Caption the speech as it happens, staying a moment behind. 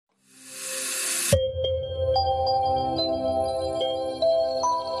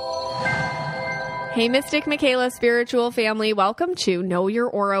Hey, Mystic Michaela spiritual family. Welcome to Know Your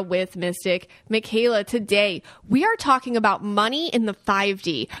Aura with Mystic Michaela. Today, we are talking about money in the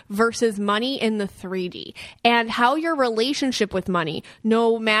 5D versus money in the 3D and how your relationship with money,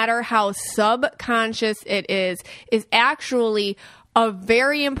 no matter how subconscious it is actually a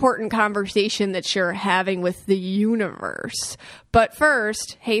very important conversation that you're having with the universe. But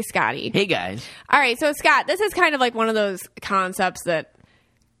first, hey, Scotty. Hey, guys. All right. So, Scott, this is kind of like one of those concepts that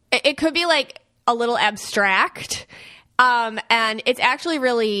it could be like a little abstract. And it's actually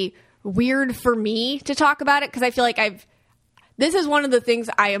really weird for me to talk about it because I feel like this is one of the things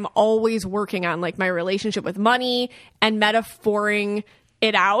I am always working on, like my relationship with money and metaphoring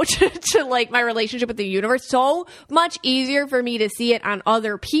it out to like my relationship with the universe. So much easier for me to see it on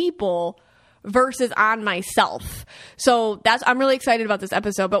other people versus on myself. So I'm really excited about this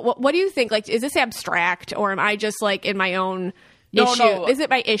episode. But what do you think? Like, is this abstract or am I just like in my own issue? No. Is it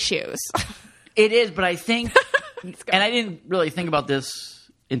my issues? It is, but I think, and I didn't really think about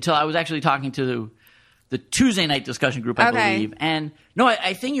this until I was actually talking to the Tuesday night discussion group, I believe. And no,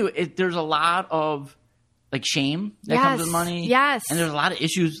 I think there's a lot of like shame that comes with money. Yes. And there's a lot of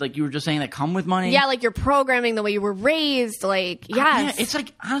issues, like you were just saying, that come with money. Yeah, like your programming, the way you were raised, like, yes. Yeah, it's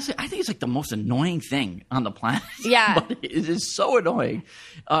like, honestly, I think it's like the most annoying thing on the planet. Yeah. But it is so annoying.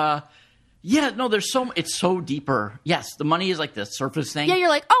 Yeah, no, it's so deeper. Yes, the money is like the surface thing. Yeah, you're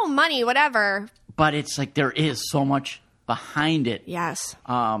like, oh, money, whatever. But it's like there is so much behind it. Yes.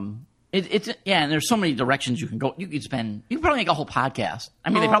 It's and there's so many directions you can go. You could probably make a whole podcast.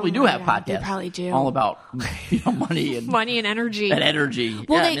 I mean, they probably do have podcasts. They probably do. All about money and money and energy. And energy.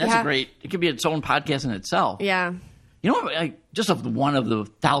 Well, that's great. It could be its own podcast in itself. Yeah. You know, just one of the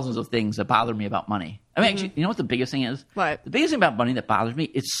thousands of things that bother me about money. I mean, actually, you know what the biggest thing is? What? The biggest thing about money that bothers me,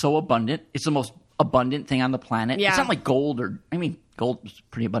 it's so abundant. It's the most abundant thing on the planet. Yeah. It's not like gold gold is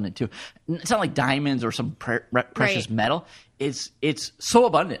pretty abundant too. It's not like diamonds or some precious metal. It's so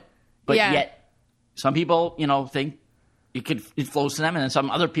abundant. But yet some people, think it flows to them, and then some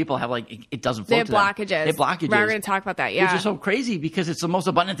other people have it doesn't flow to them. They have blockages. We're going to talk about that, yeah. Which is so crazy because it's the most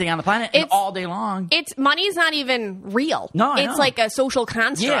abundant thing on the planet and all day long. Money's not even real. No, it's like a social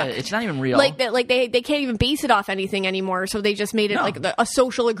construct. Yeah, it's not even real. Like they can't even base it off anything anymore, so they just made it a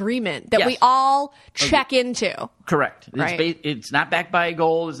social agreement that we all check into. Correct. Right. It's not backed by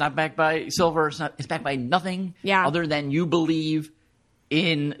gold. It's not backed by silver. It's backed by nothing other than you believe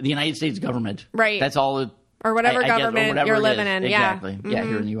in the United States government. Right. That's all or whatever government you're living in. Exactly. Yeah. Yeah,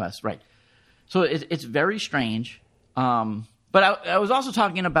 here in the U.S. Right. So it's very strange. But I was also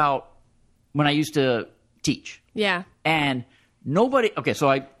talking about when I used to teach. Yeah. And nobody – okay, so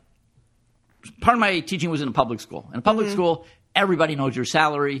part of my teaching was in a public school. In a public school, everybody knows your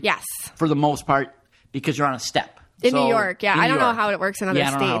salary. Yes. For the most part because you're on a step. In New York, yeah. I don't know how it works in other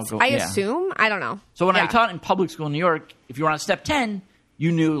states. I assume. I don't know. So when I taught in public school in New York, if you were on step 10,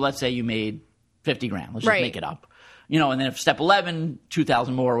 you knew, let's say you made $50,000. Let's just make it up. And then if step 11,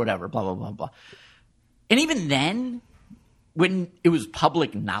 2,000 more, whatever, blah, blah, blah, blah. And even then, when it was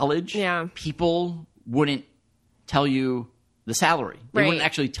public knowledge, people wouldn't tell you the salary. They wouldn't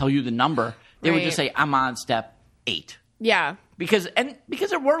actually tell you the number. They would just say, I'm on step 8. Yeah. Because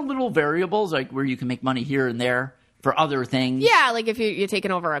there were little variables like where you can make money here and there for other things. Yeah, like if you're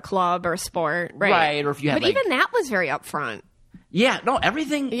taking over a club or a sport. Right. Right, or if you have But even that was very upfront. Yeah, no,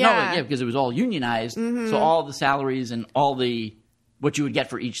 everything. Yeah. No, because it was all unionized. So all the salaries and all what you would get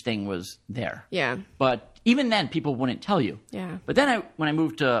for each thing was there. Yeah. But even then, people wouldn't tell you. Yeah. But then when I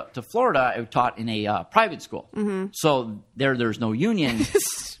moved to Florida, I taught in a private school. So there's no union.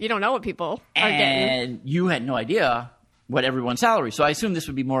 You don't know what people are getting. And you had no idea what everyone's salary. So I assume this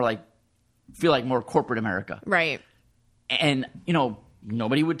would be more feel like more corporate America. Right. And,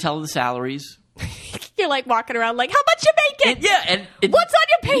 nobody would tell the salaries. You're like walking around like, how much you making? And what's on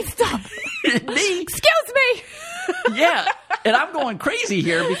your pay stub? Me? Excuse me. Yeah. And I'm going crazy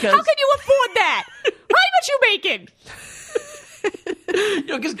here because... How can you afford that? How much you making? Why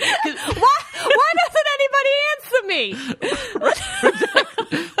doesn't anybody answer me?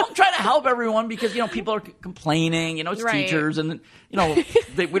 I'm trying to help everyone because, people are complaining, it's teachers and,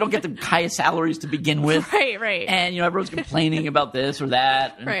 we don't get the highest salaries to begin with. Right. And, everyone's complaining about this or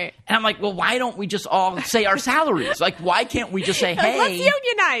that. And, right. And I'm like, well, why don't we just all say our salaries? Like, why can't we just say, hey. Let's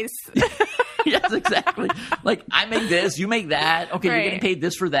unionize. Yes, exactly. Like, I make this, you make that. Okay, you're getting paid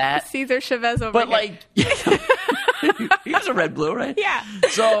this for that. Cesar Chavez over but here. He was a red blue, right? Yeah.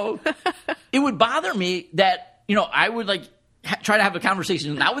 So it would bother me that, I would try to have a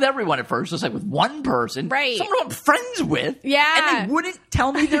conversation, not with everyone at first, just like with one person, right? Someone I'm friends with, yeah, and they wouldn't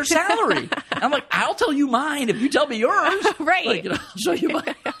tell me their salary. And I'm like, I'll tell you mine if you tell me yours, right? Like, I'll show you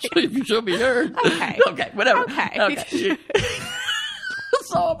mine if you show me yours. Okay, whatever. Okay.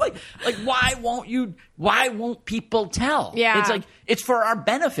 So I'm like, why won't people tell? Yeah, it's like it's for our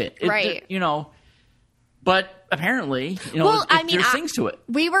benefit, right? But apparently, there's things to it.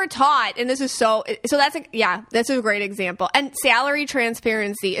 We were taught, and this is that's a great example. And salary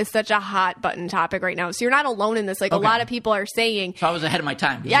transparency is such a hot button topic right now. So you're not alone in this. Like, a lot of people are saying. So I was ahead of my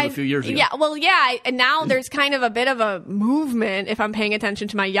time. This was a few years ago. Yeah, well, yeah. And now there's kind of a bit of a movement, if I'm paying attention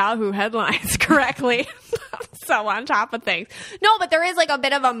to my Yahoo headlines correctly. So on top of things. No, but there is like a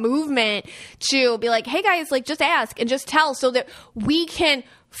bit of a movement to be like, hey guys, like, just ask and just tell so that we can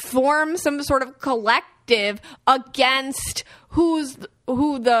form some sort of collective against who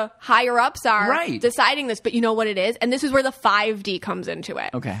the higher ups are deciding this. But you know what it is? And this is where the 5D comes into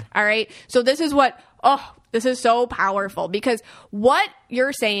it. Okay. All right. So this is this is so powerful, because what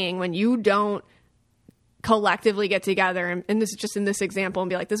you're saying when you don't collectively get together, and this is just in this example, and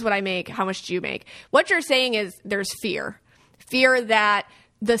be like, this is what I make, how much do you make? What you're saying is there's fear that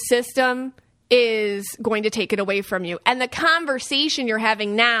the system is going to take it away from you. And the conversation you're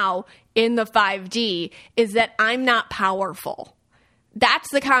having now in the 5D is that I'm not powerful. That's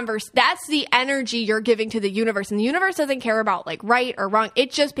that's the energy you're giving to the universe. And the universe doesn't care about like right or wrong.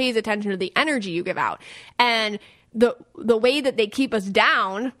 It just pays attention to the energy you give out. And the way that they keep us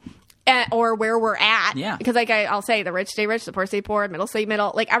down, or where we're at, because like I'll say, the rich stay rich, the poor stay poor, middle stay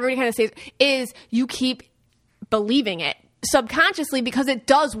middle, like everybody kind of says, is you keep believing it subconsciously, because it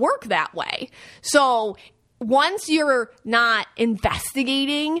does work that way. So once you're not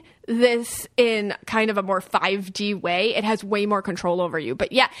investigating this in kind of a more 5D way, it has way more control over you.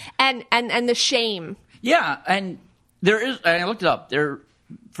 But yeah, and the shame. Yeah, and there is, and I looked it up, there,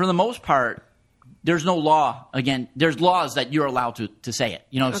 for the most part, there's no law. Again, there's laws that you're allowed to say it.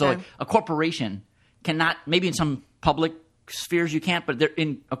 So like a corporation cannot, maybe in some public spheres you can't, but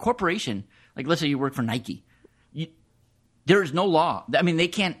in a corporation, like let's say you work for Nike, there is no law. I mean, they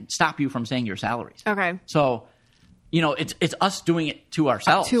can't stop you from saying your salaries. Okay. So, it's us doing it to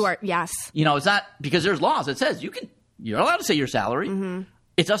ourselves. Yes. It's not because there's laws that says you're allowed to say your salary. Mm-hmm.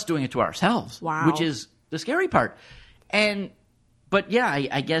 It's us doing it to ourselves. Wow. Which is the scary part. But yeah,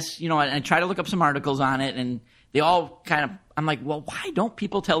 I guess, I try to look up some articles on it, and they all kind of, I'm like, well, why don't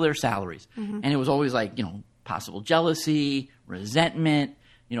people tell their salaries? Mm-hmm. And it was always like, possible jealousy, resentment.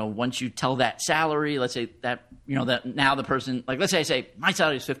 Once you tell that salary, let's say that, that now the person, like, let's say I say, my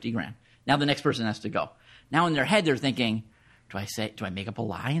salary is $50,000. Now the next person has to go. Now in their head, they're thinking, do I make up a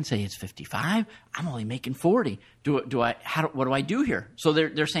lie and say it's 55? I'm only making 40. What do I do here? So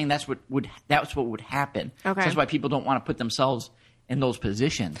they're saying that's what would happen. Okay. So that's why people don't want to put themselves in those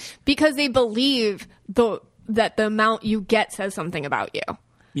positions. Because they believe that the amount you get says something about you.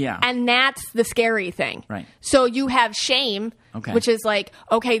 Yeah. And that's the scary thing. Right. So you have shame, which is like,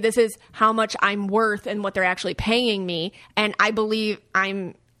 okay, this is how much I'm worth and what they're actually paying me. And I believe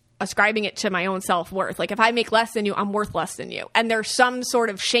I'm ascribing it to my own self-worth. Like, if I make less than you, I'm worth less than you. And there's some sort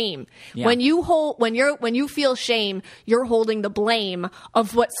of shame. Yeah. When you feel shame, you're holding the blame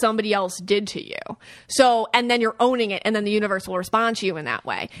of what somebody else did to you. So, and then you're owning it, and then the universe will respond to you in that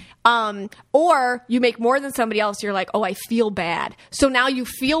way. Or you make more than somebody else, you're like, oh, I feel bad. So now you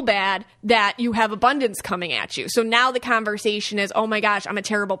feel bad that you have abundance coming at you. So now the conversation is, oh my gosh, I'm a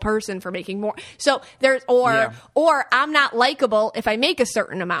terrible person for making more. So or I'm not likable if I make a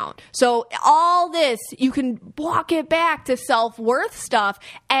certain amount. So all this, you can walk it back to self-worth stuff,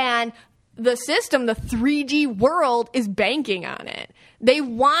 and the system, the 3D world, is banking on it. They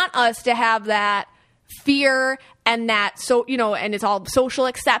want us to have that fear and that, and it's all social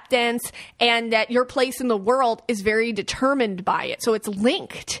acceptance, and that your place in the world is very determined by it. So it's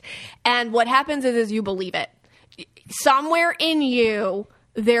linked. And what happens is you believe it. Somewhere in you,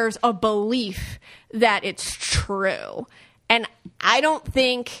 there's a belief that it's true. And I don't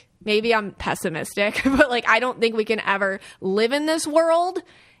think, maybe I'm pessimistic, but I don't think we can ever live in this world,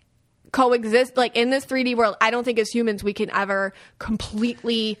 coexist, in this 3D world. I don't think as humans we can ever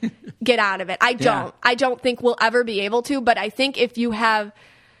completely get out of it. I don't think we'll ever be able to, but I think if you have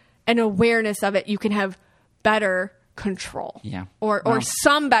an awareness of it, you can have better control. Yeah. Or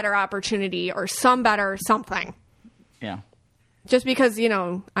some better opportunity, or some better something. Yeah. Just because, I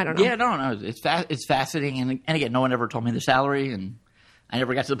don't know. Yeah, no. It's fascinating. And again, no one ever told me the salary, and I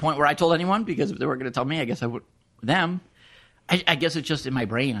never got to the point where I told anyone, because if they were going to tell me, I guess I would them. I guess it's just in my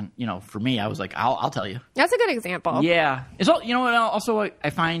brain. For me, I was like, I'll tell you. That's a good example. Yeah. It's all, also I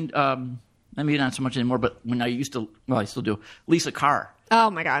find maybe not so much anymore, but when I used to, well, I still do, lease a car. Oh,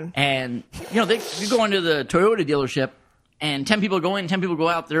 my God. And, you go into the Toyota dealership, and 10 people go in, 10 people go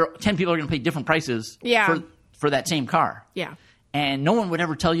out. 10 people are going to pay different prices for that same car. Yeah. And no one would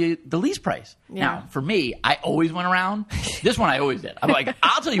ever tell you the lease price. Yeah. Now, for me, I always went around. This one I always did. I'm like,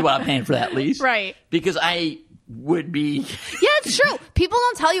 I'll tell you what I'm paying for that lease. Right. Because I would be... Yeah, it's true. People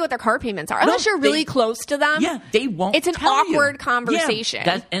don't tell you what their car payments are. Unless you're really close to them. Yeah, they won't It's an awkward conversation.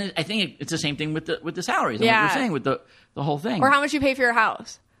 Yeah, and I think it's the same thing with the salaries. Like you're saying with the whole thing. Or how much you pay for your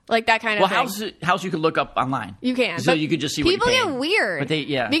house. Like that kind of thing. Well, house you could look up online. You can. So you could just see what people you're get weird.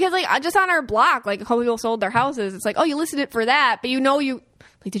 But because like just on our block, like a couple people sold their houses. It's like, oh, you listed it for that, but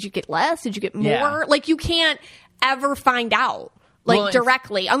did you get less? Did you get more? Yeah. Like you can't ever find out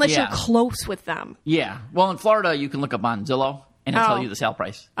directly unless you're close with them. Yeah. Well, in Florida, you can look up on Zillow and it'll tell you the sale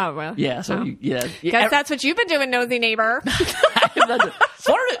price. Oh, well. Yeah. So Guess that's what you've been doing, nosy neighbor.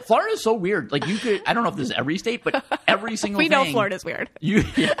 Florida is so weird. Like I don't know if this is every state, but every single we thing. know Florida's weird. You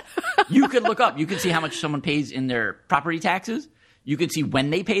could look up. You can see how much someone pays in their property taxes. You can see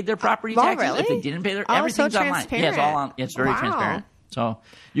when they paid their property taxes. Really? If they didn't pay everything's so online. Yeah, it's all on. It's very transparent. So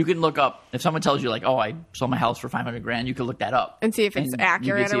you can look up if someone tells you like, oh, I sold my house for $500,000. You can look that up and see if it's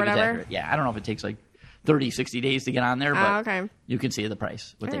accurate or whatever. Yeah, I don't know if it takes like 30, 60 days to get on there, but you can see the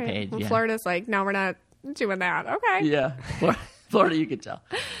price, what they paid. Well, Florida's like, no, we're not doing that. Okay. Yeah. Florida, you can tell.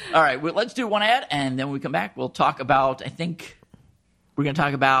 All right, well, let's do one ad, and then when we come back, we'll talk about, I think we're going to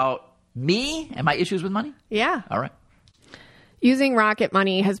talk about me and my issues with money. Yeah. All right. Using Rocket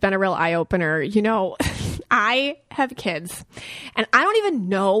Money has been a real eye-opener. I have kids, and I don't even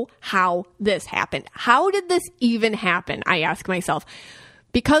know how this happened. How did this even happen? I ask myself.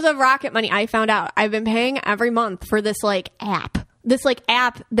 Because of Rocket Money, I found out I've been paying every month for this app. This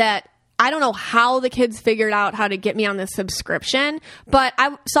app that I don't know how the kids figured out how to get me on this subscription, but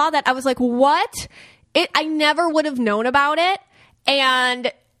I saw that. I was like, what? I never would have known about it.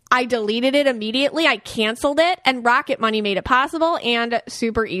 And I deleted it immediately. I canceled it, and Rocket Money made it possible and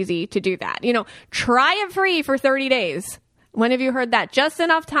super easy to do that. Try it free for 30 days. When have you heard that? Just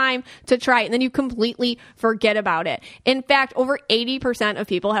enough time to try it, and then you completely forget about it. In fact, over 80% of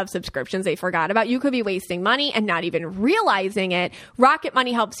people have subscriptions they forgot about. You could be wasting money and not even realizing it. Rocket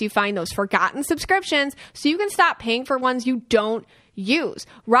Money helps you find those forgotten subscriptions so you can stop paying for ones you don't use.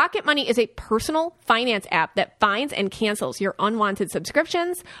 Rocket Money is a personal finance app that finds and cancels your unwanted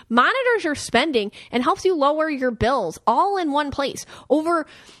subscriptions, monitors your spending, and helps you lower your bills all in one place.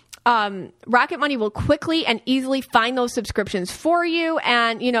 Rocket Money will quickly and easily find those subscriptions for you.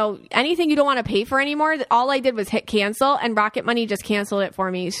 And, anything you don't want to pay for anymore, all I did was hit cancel, and Rocket Money just canceled it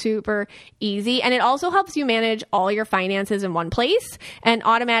for me. Super easy. And it also helps you manage all your finances in one place and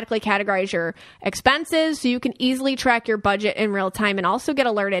automatically categorize your expenses so you can easily track your budget in real time and also get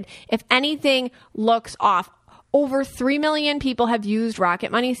alerted if anything looks off. Over 3 million people have used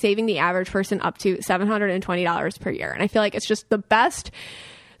Rocket Money, saving the average person up to $720 per year. And I feel like it's just the best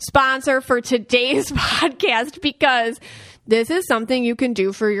sponsor for today's podcast because this is something you can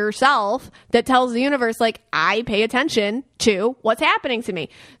do for yourself that tells the universe, I pay attention to what's happening to me.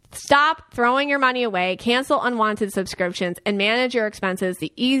 Stop throwing your money away, cancel unwanted subscriptions, and manage your expenses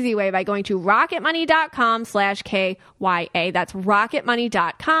the easy way by going to rocketmoney.com/KYA. That's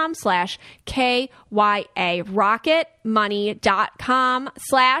rocketmoney.com/KYA.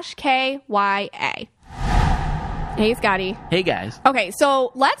 rocketmoney.com/KYA. Hey, Scotty. Hey, guys. Okay,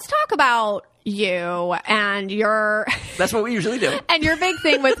 so let's talk about you and your... That's what we usually do. And your big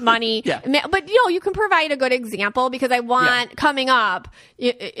thing with money. Yeah. But, you can provide a good example because I want coming up,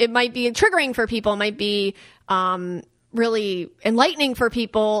 it might be triggering for people, it might be really enlightening for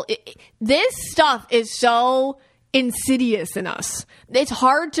people. This stuff is so insidious in us. It's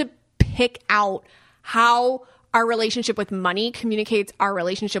hard to pick out how our relationship with money communicates our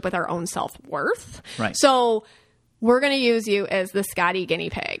relationship with our own self-worth. Right. So... we're going to use you as the Scotty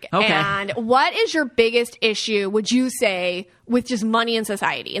guinea pig. Okay. And what is your biggest issue, would you say, with just money in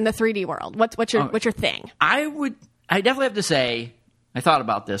society, in the 3D world? What's your thing? I definitely have to say, I thought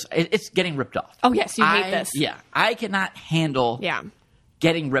about this. It's getting ripped off. Oh, yes, you hate this. Yeah. I cannot handle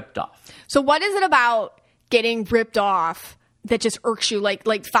getting ripped off. So what is it about getting ripped off that just irks you?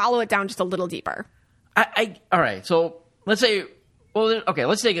 Like follow it down just a little deeper. All right. So let's say... well, okay,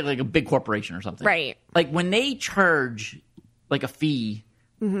 let's take it like a big corporation or something. Right. Like when they charge a fee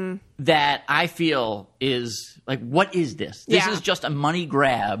that I feel is what is this? This is just a money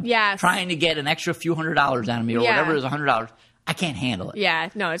grab. Yes. Trying to get an extra few $100s out of me or whatever it is, $100. I can't handle it. Yeah,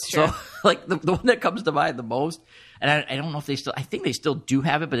 no, it's true. So the one that comes to mind the most, and I don't know if they still, I think they still do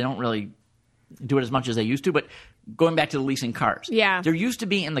have it, but they don't really do it as much as they used to. But going back to the leasing cars, there used to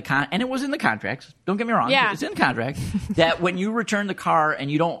be in the and it was in the contracts. Don't get me wrong, it's in the contract that when you return the car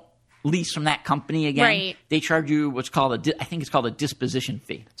and you don't lease from that company again, they charge you what's called I think it's called a disposition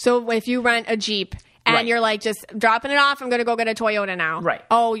fee. So if you rent a Jeep and you're like, just dropping it off, I'm going to go get a Toyota now. Right.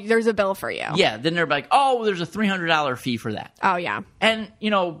 Oh, there's a bill for you. Yeah. Then they're like, oh, there's a $300 fee for that. Oh, yeah. And,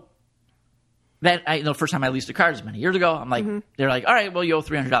 the first time I leased a car this many years ago, I'm like, they're like, all right, well, you owe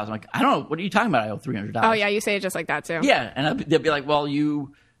 $300. I'm like, I don't know. What are you talking about? I owe $300. Oh, yeah. You say it just like that, too. Yeah. And they'll be like, well,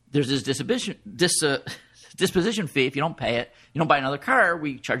 there's this disposition fee. If you don't pay it, you don't buy another car,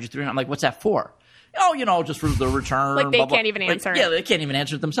 we charge you $300. I'm like, what's that for? Oh, just for the return. Like they can't even answer it. Yeah, they can't even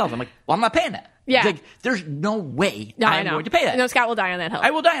answer it themselves. I'm like, well, I'm not paying that. Yeah. Like, there's no way I'm going to pay that. No, Scott will die on that hill.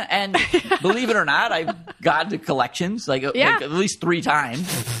 I will die. And believe it or not, I've gone to collections like at least 3 times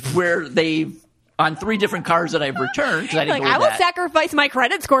where they've, on 3 different cars that I've returned. Because I didn't I will sacrifice my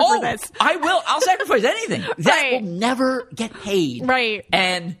credit score for this. I will. I'll sacrifice anything. That will never get paid. Right.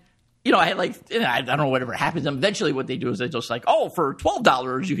 And I had I don't know, whatever happens. And eventually what they do is they just like, oh, for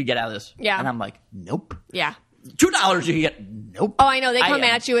 $12 you could get out of this. Yeah. And I'm like, nope. Yeah. $2 you can get, nope. Oh, I know. They come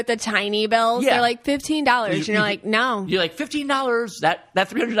at you with the tiny bills. Yeah. They're like $15. And you're like, no. You're like, $15, that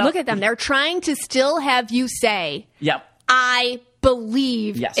 $300. Look at them. They're trying to still have you say, yep, I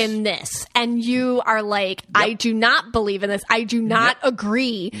believe in this, and you are like, I do not believe in this. I do not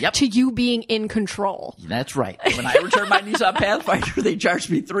agree to you being in control. That's right. When I returned my Nissan Pathfinder, they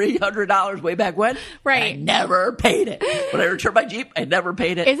charged me $300 way back when. Right. I never paid it. When I returned my Jeep, I never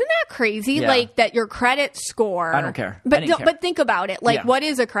paid it. Isn't that crazy? Yeah. Like that your credit score. I don't care. But but think about it. Like what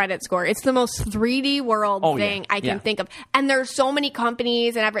is a credit score? It's the most 3D world thing I can think of. And there's so many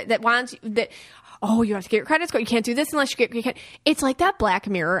companies and that wants that. Oh, you have to get your credit score. You can't do this unless you can't. It's like that Black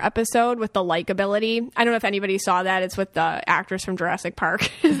Mirror episode with the likability. I don't know if anybody saw that. It's with the actress from Jurassic Park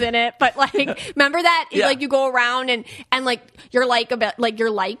is in it. But remember that? Yeah. Like you go around and like your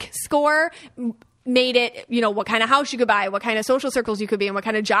like score made it, what kind of house you could buy, what kind of social circles you could be in, what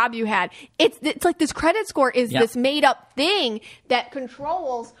kind of job you had. It's like this credit score is this made up thing that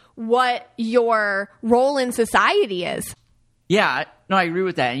controls what your role in society is. Yeah, no, I agree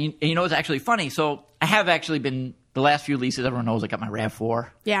with that. And it's actually funny. So I have actually been, the last few leases, everyone knows I got my RAV4.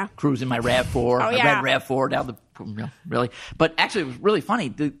 Yeah. Cruising my RAV4. I red RAV4 down the, really. But actually, it was really funny.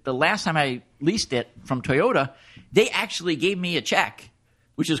 The last time I leased it from Toyota, they actually gave me a check,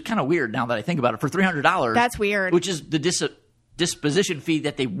 which is kind of weird now that I think about it, for $300. That's weird. Which is the disposition fee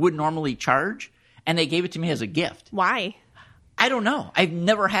that they would normally charge. And they gave it to me as a gift. Why? I don't know. I've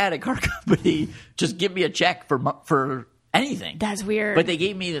never had a car company just give me a check for anything. That's weird. But they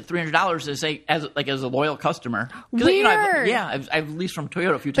gave me the $300 to say as a loyal customer. Weird. I've leased from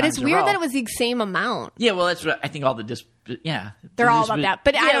Toyota a few times. But it's weird that it was the same amount. Yeah, well, that's what I think. They're all about that.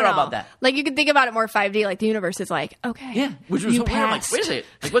 But I don't know. All about that. Like you can think about it more 5D. Like the universe is like, okay, yeah, which was so weird. I'm like, wait a second.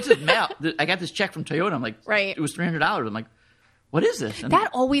 Like, what's this mail? I got this check from Toyota. I'm like, right. It was $300. I'm like, what is this? That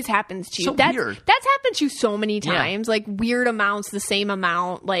always happens to you. So weird. That's happened to you so many times. Like weird amounts, the same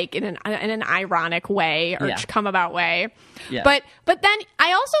amount, like in an ironic way or come about way. Yeah. But then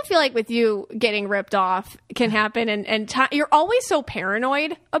I also feel like with you getting ripped off can happen, and you're always so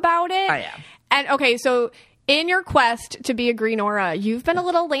paranoid about it. I am. And okay, so in your quest to be a green aura, you've been a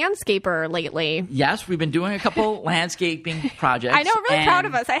little landscaper lately. Yes, we've been doing a couple landscaping projects. I know, I'm really proud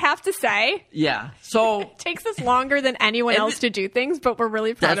of us, I have to say. Yeah. So it takes us longer than anyone else to do things, but we're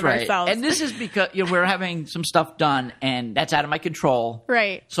really proud of ourselves. And this is because we're having some stuff done, and that's out of my control.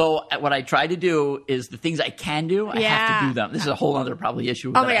 Right. So what I try to do is the things I can do, I have to do them. This is a whole other probably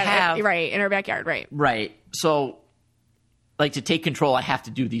issue that I have. Right, in our backyard, right. Right. So to take control, I have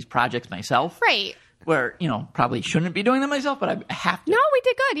to do these projects myself. Right. Where, probably shouldn't be doing them myself, but I have to. No, we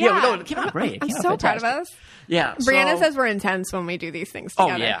did good, yeah. Yeah, it came out great. I'm so proud of us. Yeah. Brianna says we're intense when we do these things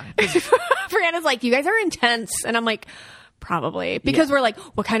together. Oh, yeah. Brianna's like, you guys are intense. And I'm like, probably. Because we're like,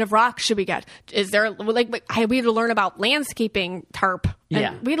 what kind of rock should we get? Is there, we had to learn about landscaping tarp.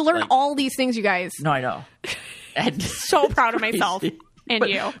 And we had to learn all these things, you guys. No, I know. So proud of myself and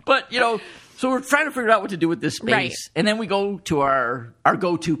you. But, so we're trying to figure out what to do with this space. Right. And then we go to our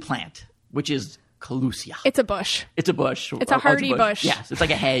go-to plant, which is Calusia. It's a bush. It's a bush. It's a hardy bush. Yes, it's like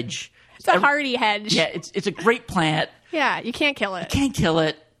a hedge. It's a hardy hedge. Yeah, it's a great plant. Yeah, you can't kill it. You can't kill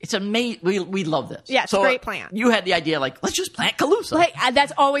it. It's amazing. We love this. Yeah, it's a great plant. You had the idea, let's just plant Calusia.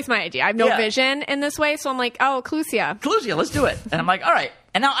 That's always my idea. I have no vision in this way, so I'm like, oh, Calusia. Calusia, let's do it. And I'm like, all right.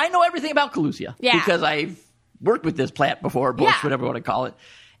 And now I know everything about Calusia. Yeah. Because I've worked with this plant before, bush, whatever you want to call it.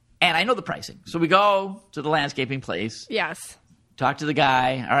 And I know the pricing. So we go to the landscaping place. Yes. Talk to the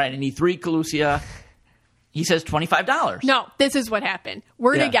guy. All right, I need 3 Calusia. He says $25. No, this is what happened.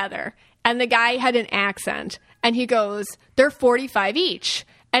 We're together, And the guy had an accent. And he goes, they're $45 each.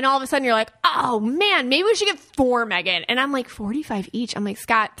 And all of a sudden you're like, oh man, maybe we should get 4, Megan. And I'm like, $45 each. I'm like,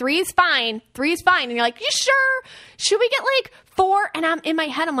 Scott, 3 is fine. 3 is fine. And you're like, you sure? Should we get like 4? And I'm in my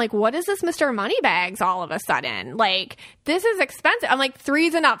head, I'm like, what is this Mr. Moneybags all of a sudden? Like, this is expensive. I'm like,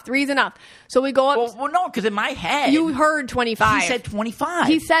 3's enough. 3's enough. So we go up. Well, no, because in my head. You heard 25. He said 25.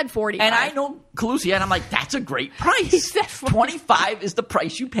 He said 45. And I know Calusia, and I'm like, that's a great price. He said 25 is the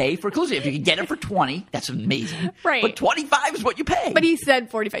price you pay for Calusia. If you can get it for 20, that's amazing. Right. But 25 is what you pay. But he said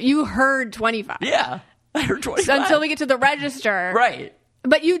 45. You heard 25. Yeah. I heard 25. So until we get to the register. Right.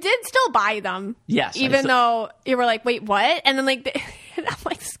 But you did still buy them. Yes. Even though you were like, wait, what? And then and I'm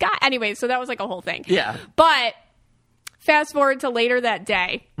like, Scott. Anyway, so that was like a whole thing. Yeah. But fast forward to later that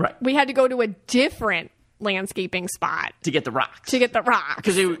day. Right. We had to go to a different landscaping spot. To get the rocks.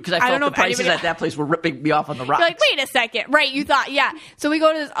 Because I felt the prices at that place were ripping me off on the rocks. You're like, wait a second. Right, you thought, yeah. So we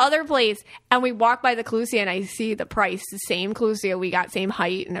go to this other place, and we walk by the Calusia, and I see the price, the same Calusia we got, same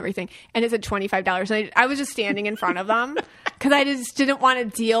height and everything, and it's at $25. And I was just standing in front of them, because I just didn't want to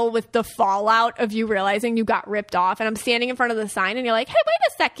deal with the fallout of you realizing you got ripped off. And I'm standing in front of the sign, and you're like, hey, wait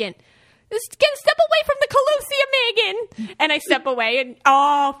a second. Step away from the Calusia, Megan. And I step away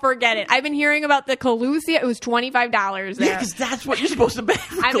and, forget it. I've been hearing about the Calusia. It was $25 there. Yeah, because that's what you're supposed to pay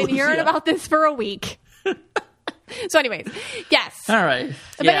for I've been hearing about this for a week. So anyways, yes. All right.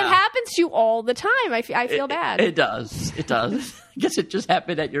 But it happens to you all the time. I feel bad. It does. It does. I guess it just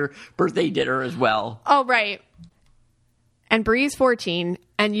happened at your birthday dinner as well. Oh, right. And Bree's 14,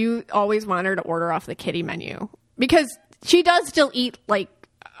 and you always want her to order off the kiddie menu. Because she does still eat like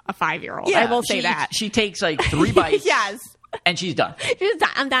a 5-year-old. Yeah, I will say that. She takes like 3 bites. Yes. And she's done. She's done.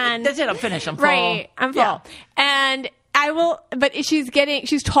 I'm done. That's it. I'm finished. I'm full. Right. I'm full. Yeah. And I will, but she's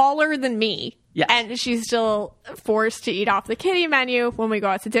taller than me. Yes. And she's still forced to eat off the kiddie menu when we go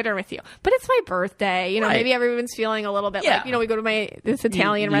out to dinner with you. But it's my birthday. Right. Maybe everyone's feeling a little bit like, we go to this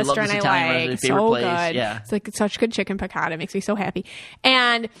Italian you restaurant love this I Italian like. favorite So place. good. Yeah. It's like such good chicken piccata. It makes me so happy.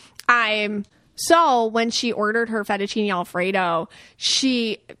 And so when she ordered her fettuccine Alfredo,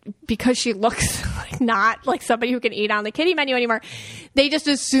 because she looks not like somebody who can eat on the kiddie menu anymore, they just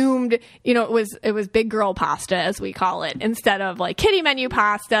assumed, it was big girl pasta, as we call it, instead of like kiddie menu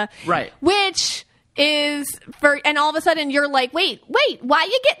pasta. Right. Which is and all of a sudden you're like, wait, why are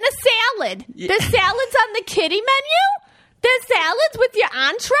you getting a salad? Yeah. The salad's on the kiddie menu? The salad's with your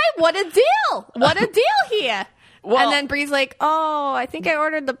entree? What a deal. What a deal here. Well, and then Bree's like, oh, I think I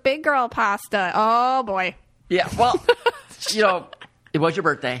ordered the big girl pasta. Oh, boy. Yeah, well, it was your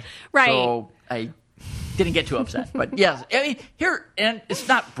birthday. Right. So I didn't get too upset. But yes, I mean, and it's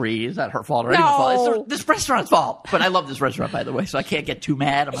not Bree. It's not her fault or anyone's fault. It's this restaurant's fault. But I love this restaurant, by the way, so I can't get too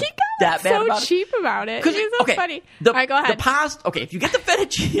mad. I'm not that bad about it. Cheap about it. It's so funny. All right, go ahead. The pasta, if you get the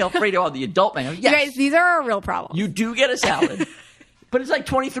fettuccine Alfredo on the adult menu, yes. You guys, these are a real problem. You do get a salad. But it's like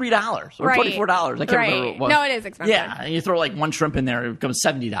 $23 or $24. I can't remember what it was. No, it is expensive. Yeah, and you throw like one shrimp in there, it becomes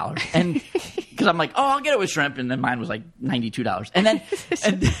 $70. And because I'm like, I'll get it with shrimp, and then mine was like $92. And then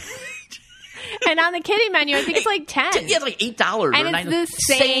and on the kiddie menu, I think it's like $10. Yeah, it's like $8. And it's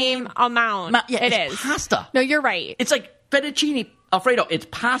the same amount. Yeah, it is pasta. No, you're right. It's like fettuccine Alfredo. It's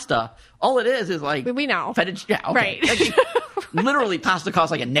pasta. All it is like we know fettuccine. Yeah, okay. Right. Like, literally, pasta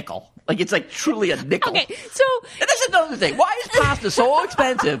costs like a nickel. Like it's like truly a nickel. Okay, so and that's another thing. Why is pasta so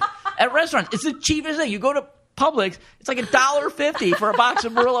expensive at restaurants? It's the cheapest thing. You go to Publix, it's like $1.50 for a box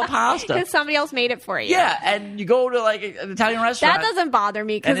of Barilla pasta. Because somebody else made it for you. Yeah, and you go to like an Italian restaurant. That doesn't bother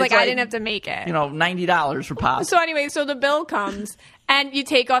me because like I didn't have to make it. $90 for pasta. So anyway, so the bill comes and you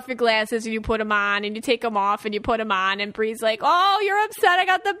take off your glasses and you put them on and you take them off and you put them on and Bree's like, oh, you're upset. I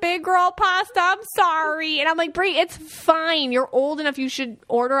got the big girl pasta. I'm sorry. And I'm like, Bree, it's fine. You're old enough. You should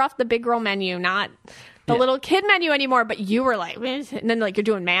order off the big girl menu, not the little kid menu anymore. But you were like, and then like you're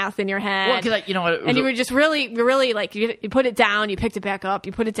doing math in your head. Well, because and you were just really like, you put it down, you picked it back up,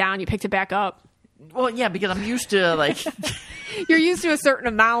 you put it down, you picked it back up. Well, yeah, because I'm used to like you're used to a certain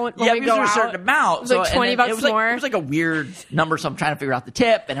amount. When yeah, we I'm go used to a out. certain amount. It was like $20 more. It was like a weird number, so I'm trying to figure out the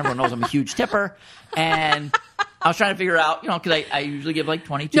tip, and everyone knows I'm a huge tipper, and I was trying to figure out, because I usually give like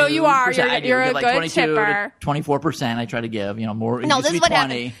 22%. No, you are. You're a like good 22 tipper. to 24%. I try to give, more. No, this is what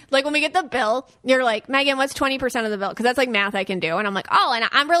 20. happens. Like when we get the bill, you're like, Megan, what's 20% of the bill? Because that's like math I can do. And I'm like, oh, and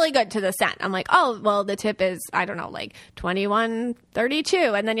I'm really good to the cent. I'm like, oh, well, the tip is, I don't know, like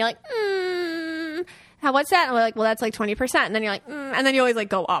 $21.32. And then you're like, what's that? And we're like, well, that's like 20%. And then you're like, and then you always like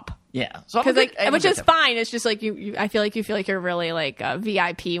go up. Yeah. So which is fine. It's just like I feel like you're really like a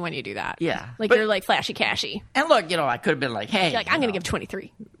VIP when you do that. Yeah. You're like flashy cashy. And look, I could have been like, hey. You're like, I'm going to give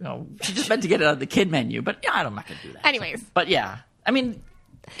 23. She just meant to get it on the kid menu, but I'm not going to do that. Anyways. So. But yeah, I mean,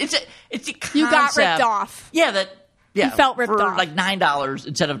 It's a concept. You got ripped off. Yeah, you felt ripped for off. like $9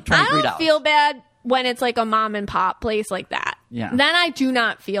 instead of $23. I don't feel bad when it's like a mom and pop place like that. Yeah. Then I do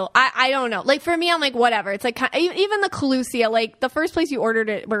not feel, I don't know. Like for me, I'm like, whatever. It's like, even the Calusia, like the first place you ordered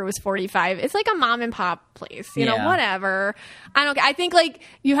it where it was 45, it's like a mom and pop place, you know, whatever. I think like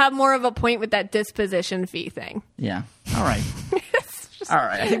you have more of a point with that disposition fee thing. Yeah. All right. All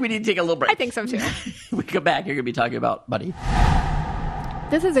right. I think we need to take a little break. I think so too. We come back. You're going to be talking about Buddy.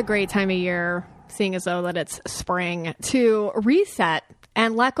 This is a great time of year, seeing as though that it's spring, to reset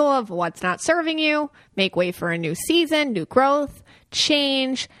and let go of what's not serving you, make way for a new season, new growth,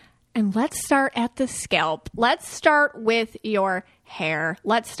 change, and let's start at the scalp. Let's start with your hair.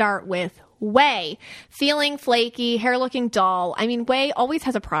 Let's start with Way. Feeling flaky, hair looking dull. I mean, Way always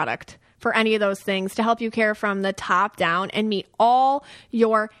has a product for any of those things to help you care from the top down and meet all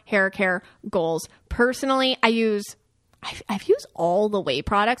your hair care goals. Personally, I've used all the Way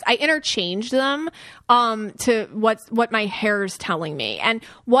products. I interchange them to what my hair is telling me. And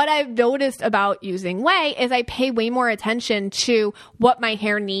what I've noticed about using Way is I pay way more attention to what my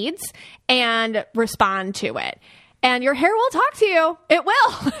hair needs and respond to it. And your hair will talk to you. It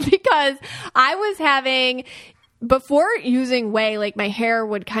will. Because I was having, before using Way, like my hair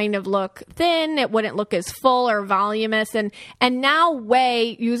would kind of look thin. It wouldn't look as full or voluminous. And now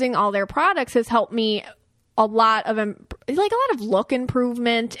Way, using all their products, has helped me a lot of look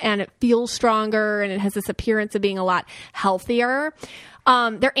improvement, and it feels stronger, and it has this appearance of being a lot healthier.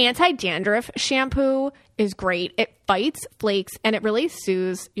 Their anti-dandruff shampoo is great. It fights flakes and it really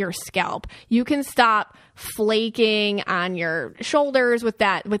soothes your scalp. You can stop flaking on your shoulders with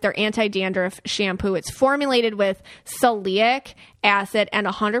their anti-dandruff shampoo. It's formulated with salicylic acid and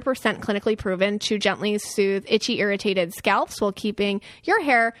 100% clinically proven to gently soothe itchy, irritated scalps while keeping your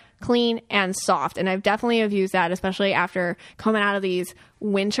hair clean and soft. And I've definitely have used that, especially after coming out of these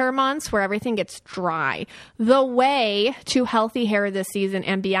winter months where everything gets dry. The way to healthy hair this season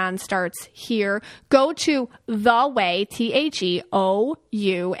and beyond starts here. Go to theway,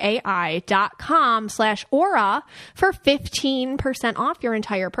 TheOuai.com/aura for 15% off your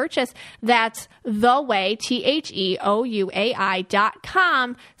entire purchase. That's theway,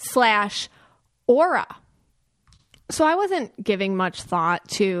 TheOuai.com/aura. So I wasn't giving much thought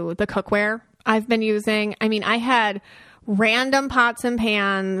to the cookware I've been using. I mean, I had random pots and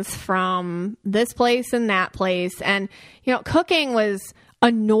pans from this place and that place. And, cooking was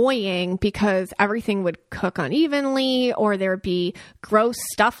annoying because everything would cook unevenly, or there'd be gross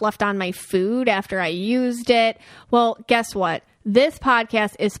stuff left on my food after I used it. Well, guess what? This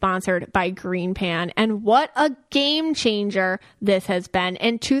podcast is sponsored by Green Pan, and what a game changer this has been.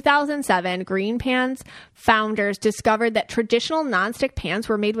 In 2007, Green Pan's founders discovered that traditional nonstick pans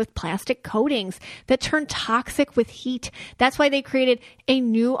were made with plastic coatings that turn toxic with heat. That's why they created a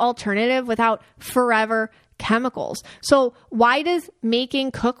new alternative without forever chemicals. So why does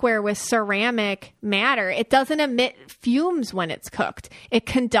making cookware with ceramic matter? It doesn't emit fumes when it's cooked. It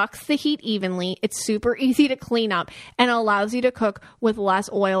conducts the heat evenly. It's super easy to clean up and allows you to cook with less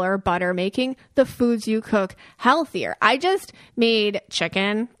oil or butter, making the foods you cook healthier. I just made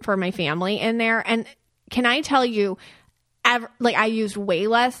chicken for my family in there, and can I tell you, I used way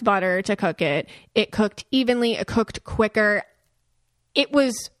less butter to cook it. It cooked evenly. It cooked quicker. It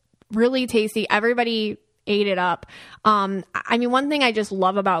was really tasty. Everybody ate it up. One thing I just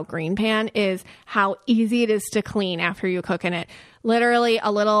love about Green Pan is how easy it is to clean after you cook in it. Literally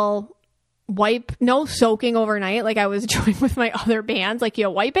a little wipe, no soaking overnight like I was doing with my other pans. Like, you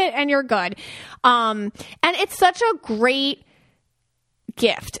wipe it and you're good. And it's such a great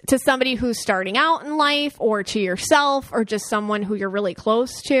gift to somebody who's starting out in life, or to yourself, or just someone who you're really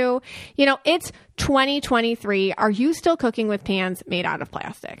close to. It's 2023. Are you still cooking with pans made out of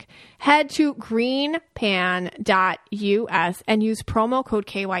plastic? Head to greenpan.us and use promo code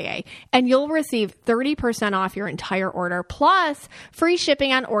KYA, and you'll receive 30% off your entire order, plus free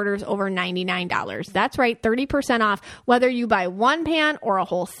shipping on orders over $99. That's right, 30% off whether you buy one pan or a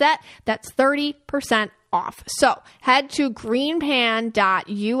whole set. That's 30% off. So head to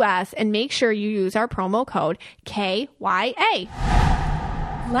greenpan.us and make sure you use our promo code KYA.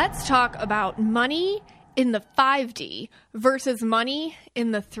 Let's talk about money in the 5D versus money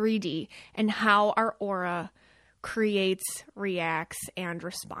in the 3D, and how our aura creates, reacts, and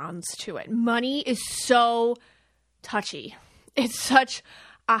responds to it. Money is so touchy. It's such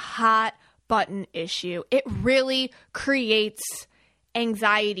a hot button issue. It really creates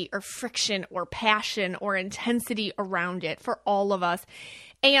anxiety or friction or passion or intensity around it for all of us.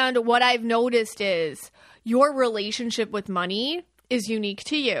 And what I've noticed is your relationship with money is unique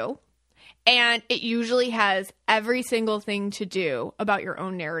to you, And it usually has every single thing to do about your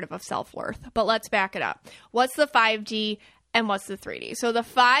own narrative of self-worth. But let's back it up. What's the 5D and what's the 3D? So the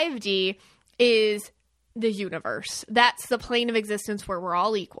 5D is the universe. That's the plane of existence where we're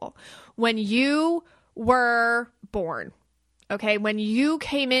all equal. When you were born, okay, when you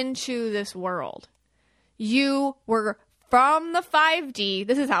came into this world, you were from the 5D.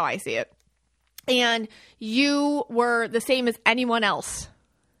 This is how I see it. And you were the same as anyone else.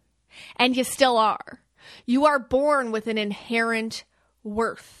 And you still are. You are born with an inherent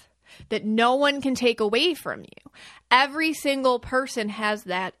worth that no one can take away from you. Every single person has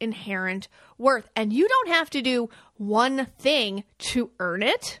that inherent worth. And you don't have to do one thing to earn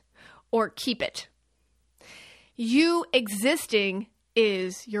it or keep it. You existing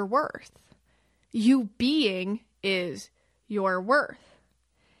is your worth. You being is your worth.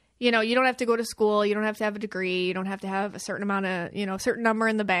 You know, you don't have to go to school. You don't have to have a degree. You don't have to have a certain amount of, you know, certain number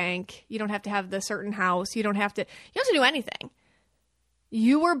in the bank. You don't have to have the certain house. You don't have to do anything.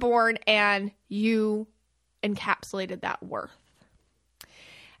 You were born and you encapsulated that worth.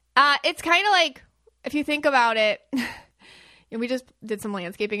 It's kind of like, if you think about it, and we just did some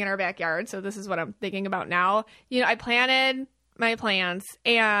landscaping in our backyard. So this is what I'm thinking about now. You know, I planted my plants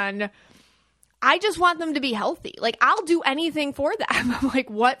and I just want them to be healthy. Like, I'll do anything for them. I'm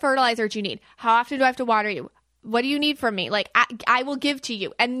like, what fertilizer do you need? How often do I have to water you? What do you need from me? Like, I will give to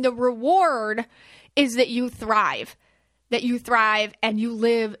you. And the reward is that you thrive and you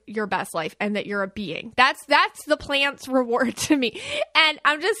live your best life and that you're a being. That's the plant's reward to me. And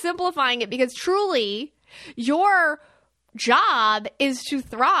I'm just simplifying it because truly your job is to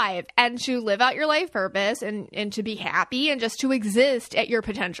thrive and to live out your life purpose and to be happy and just to exist at your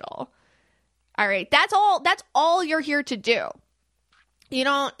potential. All right. That's all you're here to do. You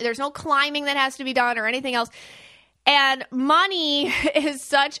know, there's no climbing that has to be done or anything else. And money is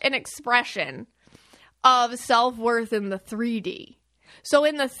such an expression of self-worth in the 3D. So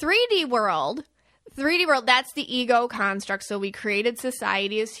in the 3D world, that's the ego construct. So we created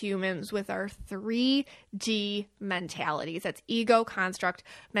society as humans with our 3D mentalities. That's ego construct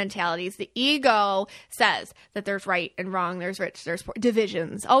mentalities. The ego says that there's right and wrong, there's rich, there's poor.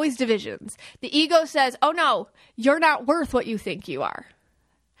 Divisions, always divisions. The ego says, oh no, you're not worth what you think you are.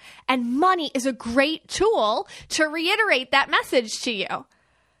 And money is a great tool to reiterate that message to you.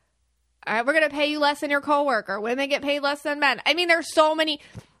 All right, we're going to pay you less than your coworker. Women get paid less than men. I mean, there's so many.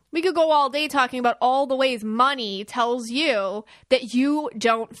 We could go all day talking about all the ways money tells you that you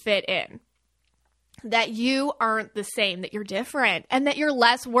don't fit in, that you aren't the same, that you're different, and that you're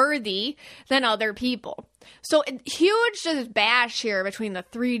less worthy than other people. So huge just bash here between the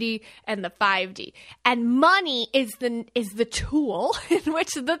 3D and the 5D. And money is the tool in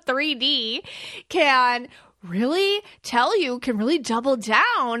which the 3D can really tell you, can really double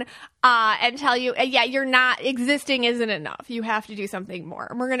down and tell you, yeah, you're not, existing isn't enough. You have to do something more.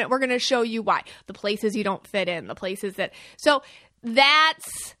 And we're gonna show you why. The places you don't fit in, the places that, so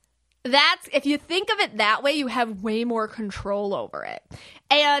that's, if you think of it that way, you have way more control over it.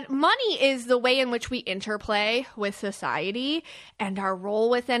 And money is the way in which we interplay with society and our role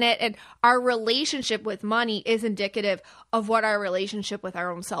within it. And our relationship with money is indicative of what our relationship with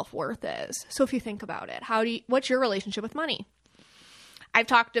our own self-worth is. So if you think about it, what's your relationship with money? I've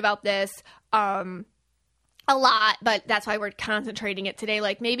talked about this a lot, but that's why we're concentrating it today.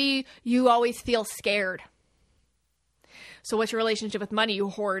 Like maybe you always feel scared. So what's your relationship with money? You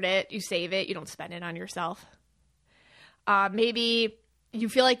hoard it, you save it, you don't spend it on yourself. Maybe you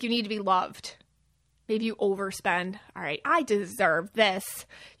feel like you need to be loved. Maybe you overspend. All right, I deserve this.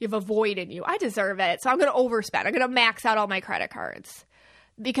 You have a void in you. I deserve it. So I'm going to overspend. I'm going to max out all my credit cards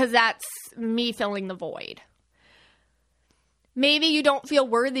because that's me filling the void. Maybe you don't feel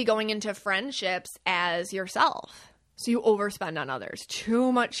worthy going into friendships as yourself. So you overspend on others.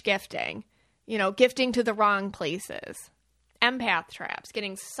 Too much gifting. You know, gifting to the wrong places. Empath traps,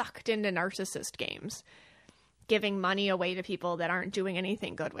 getting sucked into narcissist games, giving money away to people that aren't doing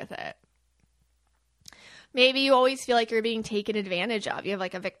anything good with it. Maybe you always feel like you're being taken advantage of. You have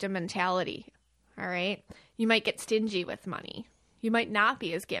like a victim mentality, all right? You might get stingy with money. You might not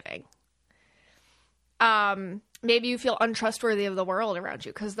be as giving. Maybe you feel untrustworthy of the world around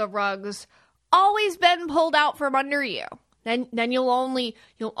you because the rug's always been pulled out from under you. Then you'll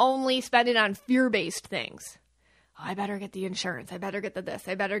only spend it on fear-based things. Oh, I better get the insurance. I better get the this.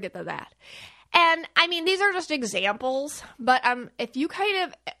 I better get the that. And I mean, these are just examples, but if you kind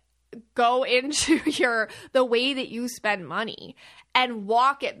of go into the way that you spend money and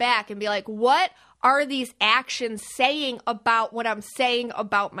walk it back and be like, what are these actions saying about what I'm saying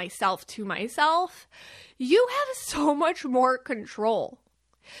about myself to myself? You have so much more control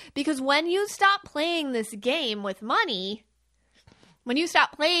Because when you stop playing this game with money, when you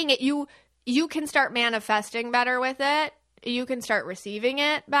stop playing it, you can start manifesting better with it. You can start receiving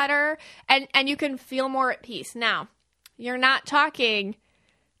it better, and you can feel more at peace. Now, you're not talking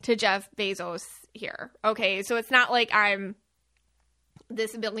to Jeff Bezos here, okay? So it's not like I'm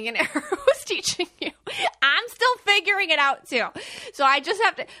this billionaire who's teaching you. I'm still figuring it out too. So I just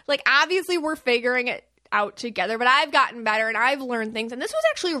have to, like, obviously we're figuring it out together, but I've gotten better and I've learned things. And this was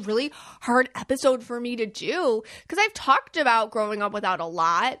actually a really hard episode for me to do because I've talked about growing up without a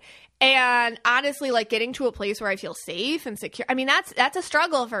lot. And honestly, like, getting to a place where I feel safe and secure. I mean, that's a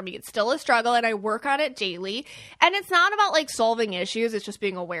struggle for me. It's still a struggle, and I work on it daily. And it's not about, like, solving issues. It's just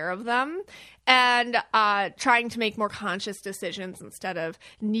being aware of them and trying to make more conscious decisions instead of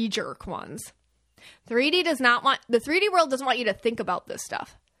knee-jerk ones. The 3D world doesn't want you to think about this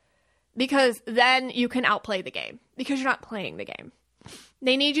stuff because then you can outplay the game because you're not playing the game.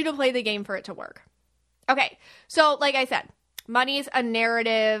 They need you to play the game for it to work. Okay, so like I said, money's a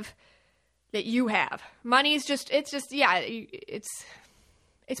narrative that you have. Money's it's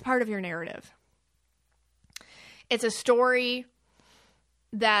part of your narrative. It's a story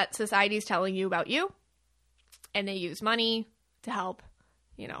that society's telling you about you, and they use money to help,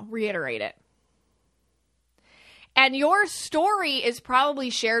 reiterate it. And your story is probably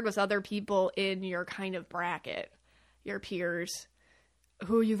shared with other people in your kind of bracket, your peers,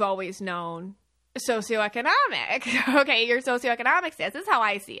 who you've always known, socioeconomic. Okay, your socioeconomic status. This is how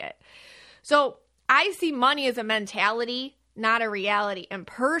I see it. So I see money as a mentality, not a reality. And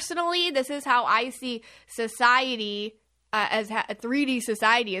personally, this is how I see society as a 3D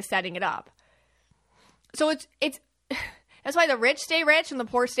society is setting it up. So it's that's why the rich stay rich and the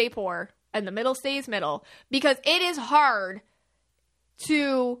poor stay poor and the middle stays middle, because it is hard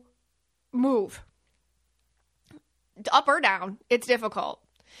to move up or down. It's difficult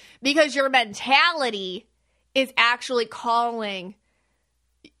because your mentality is actually calling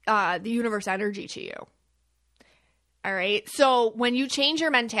the universe energy to you. All right. So when you change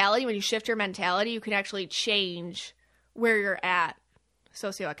your mentality, when you shift your mentality, you can actually change where you're at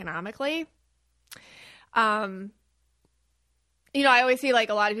socioeconomically. I always see, like,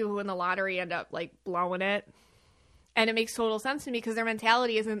 a lot of people who win the lottery end up, like, blowing it. And it makes total sense to me because their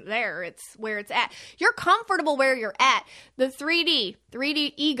mentality isn't there. It's where it's at. You're comfortable where you're at. The 3D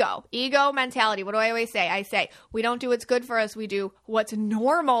ego mentality. What do I always say? I say, we don't do what's good for us. We do what's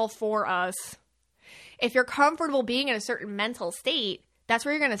normal for us. If you're comfortable being in a certain mental state, that's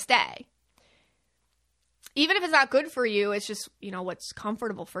where you're going to stay. Even if it's not good for you, it's just, what's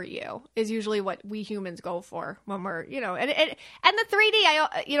comfortable for you is usually what we humans go for when we're, and the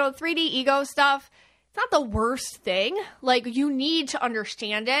 3D, 3D ego stuff, it's not the worst thing. Like, you need to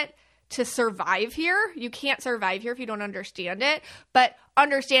understand it to survive here. You can't survive here if you don't understand it, but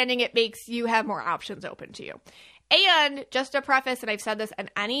understanding it makes you have more options open to you. And just to preface, and I've said this in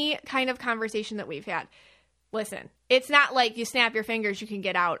any kind of conversation that we've had, listen, it's not like you snap your fingers, you can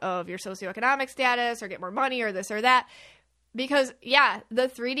get out of your socioeconomic status or get more money or this or that. Because,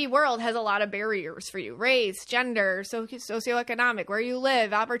 the 3D world has a lot of barriers for you. Race, gender, socioeconomic, where you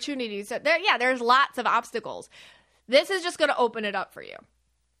live, opportunities. There's lots of obstacles. This is just going to open it up for you.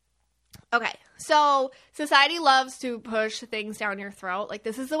 Okay, so society loves to push things down your throat. Like,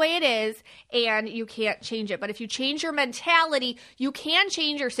 this is the way it is, and you can't change it. But if you change your mentality, you can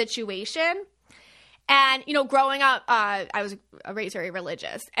change your situation. And, growing up, I was raised very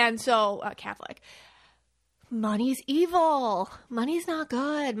religious, and so Catholic. Money's evil. Money's not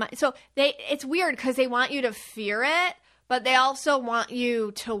good. It's weird because they want you to fear it, but they also want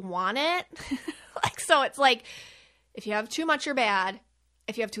you to want it. So it's like, if you have too much, you're bad.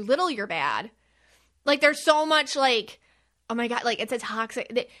 If you have too little, you're bad. Like, there's so much, like, oh my God, like, it's a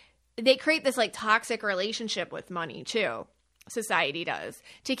toxic, they create this, like, toxic relationship with money too. Society does,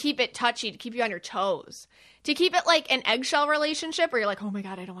 to keep it touchy, to keep you on your toes, to keep it like an eggshell relationship where you're like, oh my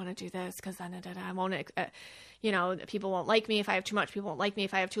God, I don't want to do this because then I won't, people won't like me if I have too much. People won't like me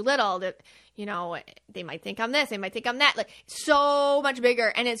if I have too little. That, they might think I'm this, they might think I'm that. Like, so much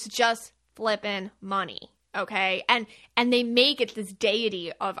bigger, and it's just flipping money, okay? And they make it this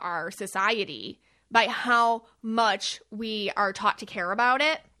deity of our society by how much we are taught to care about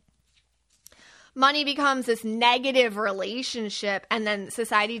it. Money becomes this negative relationship, and then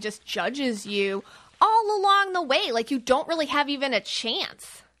society just judges you all along the way. Like, you don't really have even a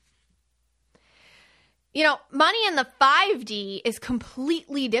chance. Money in the 5D is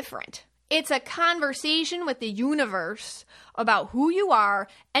completely different. It's a conversation with the universe about who you are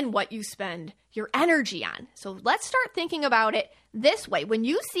and what you spend your energy on. So let's start thinking about it this way. When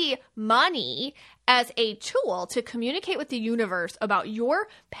you see money as a tool to communicate with the universe about your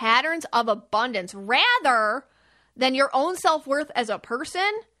patterns of abundance rather than your own self-worth as a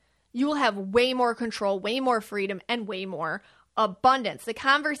person, you will have way more control, way more freedom, and way more abundance. The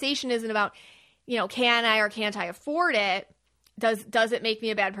conversation isn't about, can I or can't I afford it? Does it make me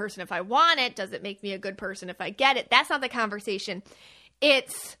a bad person if I want it? Does it make me a good person if I get it? That's not the conversation.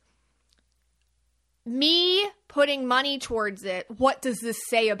 It's me putting money towards it. What does this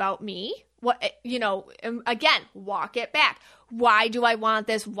say about me? Again, walk it back. Why do I want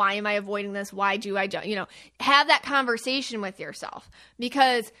this? Why am I avoiding this? Why do I don't? Have that conversation with yourself,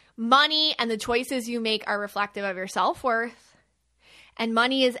 because money and the choices you make are reflective of your self-worth, and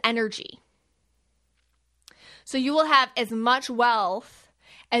money is energy. So you will have as much wealth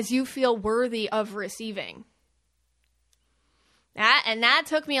as you feel worthy of receiving. That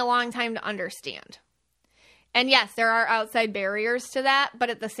took me a long time to understand. And yes, there are outside barriers to that, but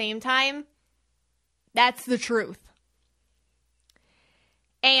at the same time, that's the truth.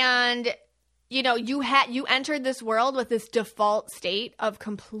 And, you entered this world with this default state of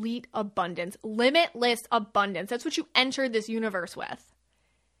complete abundance, limitless abundance. That's what you entered this universe with.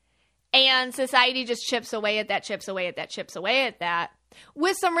 And society just chips away at that,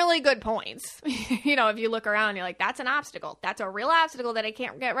 with some really good points. If you look around, you're like, that's an obstacle. That's a real obstacle that I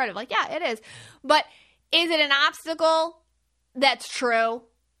can't get rid of. Like, yeah, it is. But is it an obstacle that's true?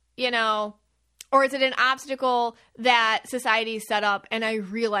 Or is it an obstacle that society set up and I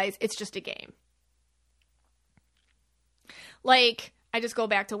realize it's just a game? Like, I just go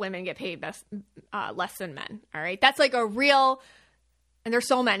back to women get paid less than men, all right? That's like a real, and there's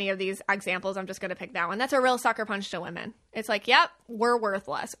so many of these examples, I'm just going to pick that one. That's a real sucker punch to women. It's like, yep, we're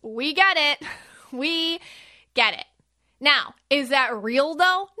worthless. We get it. We get it. Now, is that real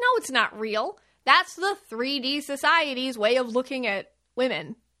though? No, it's not real. That's the 3D society's way of looking at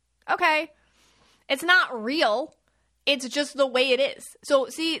women. Okay. It's not real. It's just the way it is. So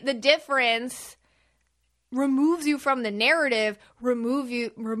see, the difference removes you from the narrative, removes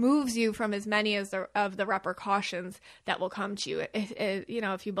you from as many of the repercussions that will come to you.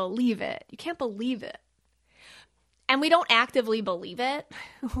 If you believe it, you can't believe it. And we don't actively believe it.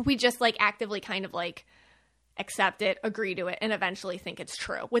 We just actively kind of accept it, agree to it, and eventually think it's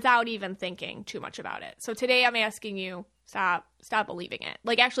true without even thinking too much about it. So today I'm asking you, stop believing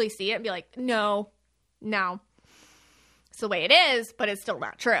it. Actually see it and be like, no, it's the way it is, but it's still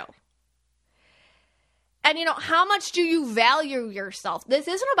not true. And how much do you value yourself? This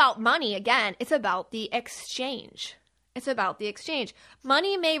isn't about money. Again, it's about the exchange.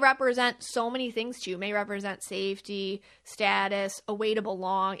 Money may represent so many things to you. It may represent safety, status, a way to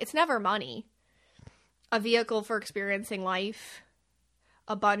belong. It's never money. A vehicle for experiencing life,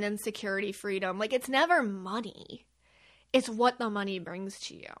 abundance, security, freedom. It's never money. It's what the money brings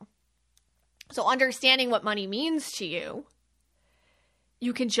to you. So understanding what money means to you,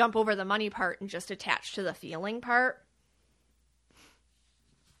 you can jump over the money part and just attach to the feeling part.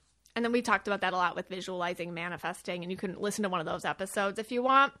 And then we talked about that a lot with visualizing, manifesting, and you can listen to one of those episodes if you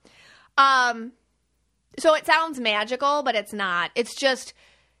want. So it sounds magical, but it's not. It's just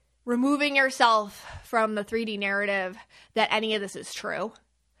removing yourself from the 3D narrative that any of this is true.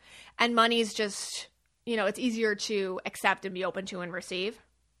 And money's just, it's easier to accept and be open to and receive.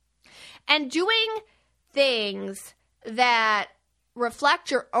 And doing things that reflect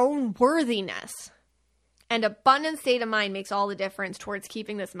your own worthiness and abundant state of mind makes all the difference towards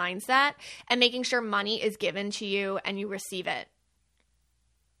keeping this mindset and making sure money is given to you and you receive it.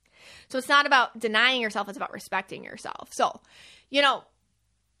 So it's not about denying yourself, it's about respecting yourself. So, yeah,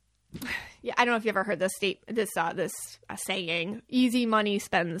 I don't know if you ever heard this saying, easy money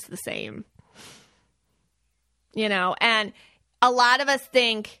spends the same. And a lot of us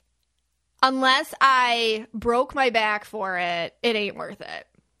think, unless I broke my back for it, it ain't worth it.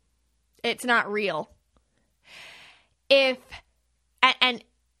 It's not real. And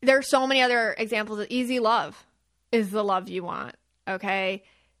there's so many other examples of easy love is the love you want, okay?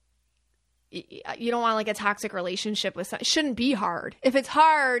 You don't want a toxic relationship with someone. It shouldn't be hard. If it's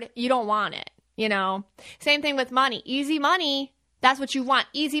hard, you don't want it, Same thing with money. Easy money, that's what you want.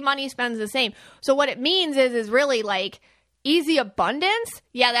 Easy money spends the same. So what it means is really easy abundance.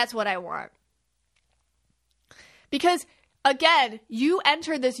 Yeah, that's what I want. Because again, you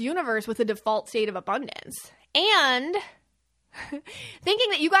entered this universe with a default state of abundance. And thinking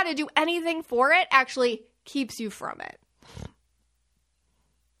that you got to do anything for it actually keeps you from it.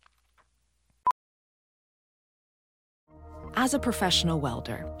 As a professional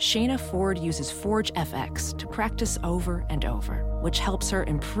welder, Shayna Ford uses Forge FX to practice over and over, which helps her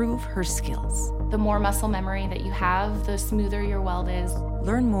improve her skills. The more muscle memory that you have, the smoother your weld is.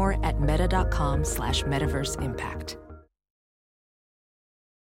 Learn more at meta.com/metaverseimpact.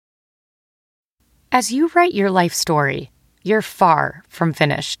 As you write your life story, you're far from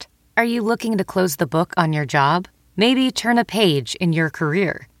finished. Are you looking to close the book on your job? Maybe turn a page in your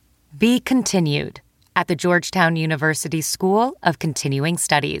career? Be continued at the Georgetown University School of Continuing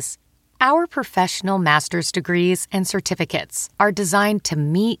Studies. Our professional master's degrees and certificates are designed to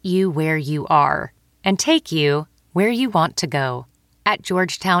meet you where you are and take you where you want to go. At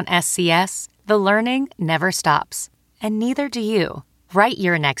Georgetown SCS, the learning never stops, and neither do you. Write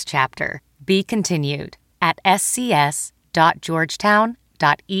your next chapter. Be continued at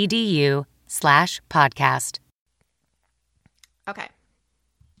scs.georgetown.edu/podcast. Okay.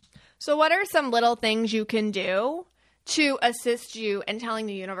 So what are some little things you can do to assist you in telling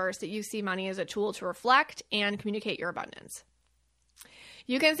the universe that you see money as a tool to reflect and communicate your abundance?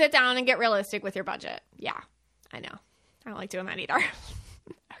 You can sit down and get realistic with your budget. Yeah, I know. I don't like doing that either.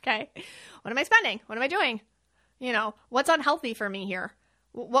 Okay. What am I spending? What am I doing? What's unhealthy for me here?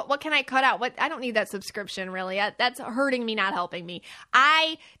 What can I cut out? I don't need that subscription really. That's hurting me, not helping me.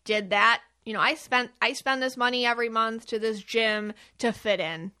 I did that. I spend this money every month to this gym to fit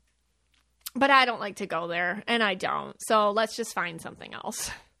in. But I don't like to go there, and I don't. So let's just find something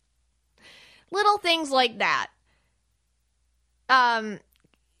else. Little things like that.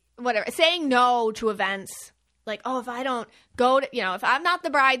 Whatever. Saying no to events. Like, if I don't go to, if I'm not the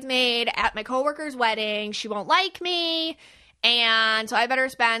bridesmaid at my coworker's wedding, she won't like me. And so I better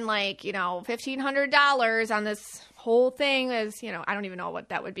spend $1,500 on this whole thing I don't even know what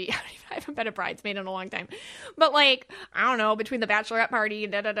that would be. I haven't been a bridesmaid in a long time. But I don't know, between the bachelorette party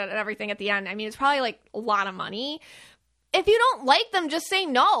and everything at the end, it's probably a lot of money. If you don't like them, just say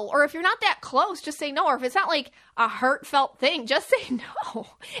no. Or if you're not that close, just say no. Or if it's not a heartfelt thing, just say no.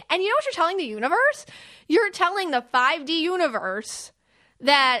 And you know what you're telling the universe? You're telling the 5D universe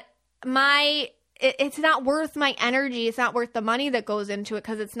that it's not worth my energy. It's not worth the money that goes into it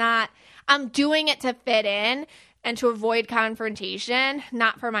because it's not, I'm doing it to fit in and to avoid confrontation,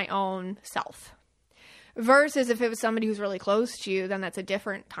 not for my own self. Versus if it was somebody who's really close to you, then that's a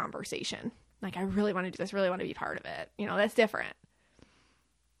different conversation. I really want to do this, really want to be part of it. That's different.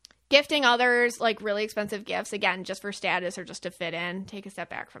 Gifting others really expensive gifts, again, just for status or just to fit in, take a step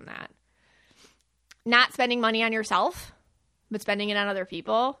back from that. Not spending money on yourself, but spending it on other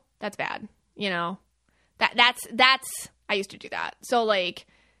people, that's bad. That's I used to do that. So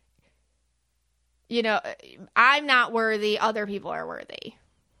I'm not worthy, other people are worthy.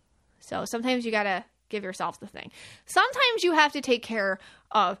 So sometimes you got to give yourself the thing. Sometimes you have to take care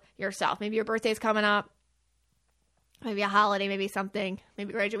of yourself. Maybe your birthday's coming up. Maybe a holiday, maybe something,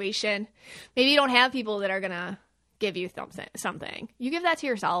 maybe graduation. Maybe you don't have people that are going to give you something. You give that to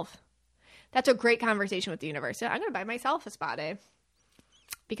yourself. That's a great conversation with the universe. I'm going to buy myself a spa day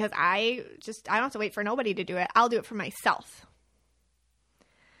because I don't have to wait for nobody to do it. I'll do it for myself.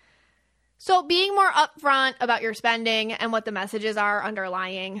 So being more upfront about your spending and what the messages are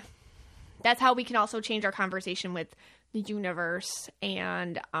underlying, that's how we can also change our conversation with the universe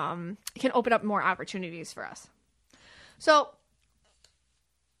and it can open up more opportunities for us. So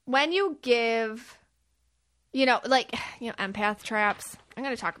when you give, empath traps, I'm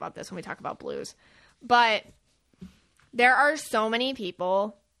going to talk about this when we talk about blues, but there are so many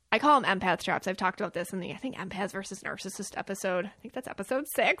people, I call them empath traps. I've talked about this in the, empaths versus narcissist episode. I think that's episode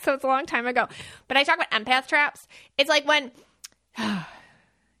 6, so it's a long time ago. But I talk about empath traps. It's like when,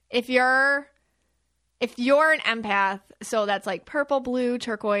 if you're an empath, so that's purple, blue,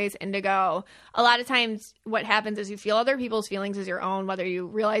 turquoise, indigo, a lot of times what happens is you feel other people's feelings as your own, whether you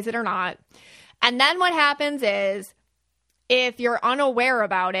realize it or not. And then what happens is if you're unaware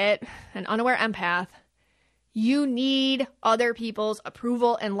about it, an unaware empath, you need other people's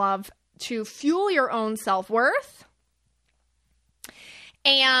approval and love to fuel your own self-worth.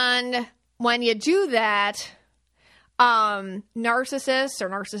 And when you do that, narcissists or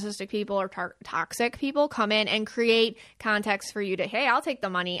narcissistic people or toxic people come in and create context for you to, hey, I'll take the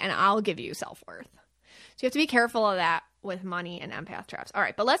money and I'll give you self-worth. So you have to be careful of that with money and empath traps. All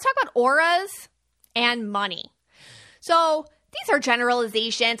right, but let's talk about auras and money. So these are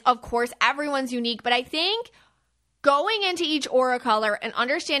generalizations. Of course, everyone's unique, but I think going into each aura color and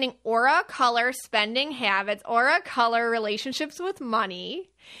understanding aura color spending habits, aura color relationships with money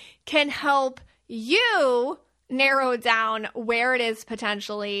can help you narrow down where it is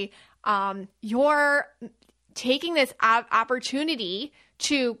potentially you're taking this opportunity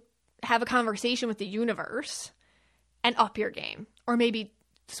to have a conversation with the universe and up your game, or maybe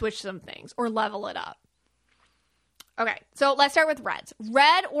switch some things or level it up. Okay, so let's start with reds.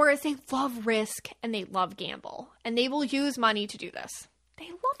 Red auras, they love risk and they love gamble, and they will use money to do this. They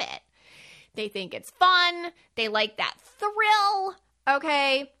love it. They think it's fun. They like that thrill.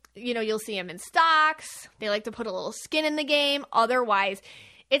 Okay, you'll see them in stocks. They like to put a little skin in the game. Otherwise,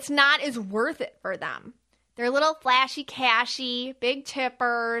 it's not as worth it for them. They're little flashy, cashy, big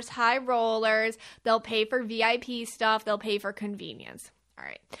tippers, high rollers. They'll pay for VIP stuff. They'll pay for convenience. All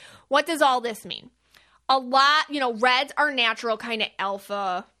right. What does all this mean? A lot, reds are natural kind of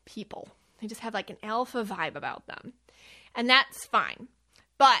alpha people. They just have like an alpha vibe about them. And that's fine.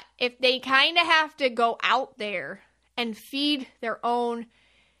 But if they kind of have to go out there and feed their own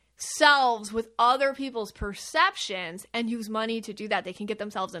selves with other people's perceptions and use money to do that, they can get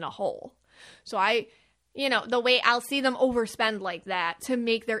themselves in a hole. So the way I'll see them overspend like that to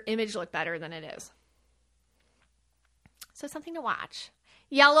make their image look better than it is. So something to watch.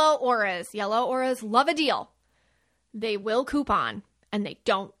 Yellow auras. Yellow auras love a deal. They will coupon, and they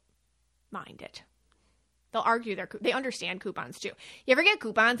don't mind it. They'll argue they understand coupons too. You ever get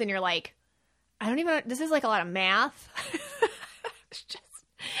coupons and you're like, this is like a lot of math. It's just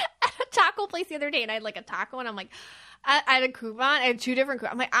at a taco place the other day, and I had like a taco, and I'm like, I had a coupon. I had 2 different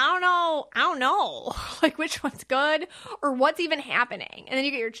coupons. I'm like, I don't know, like which one's good or what's even happening. And then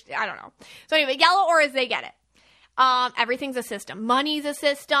you get I don't know. So anyway, yellow auras, they get it. Everything's a system. Money's a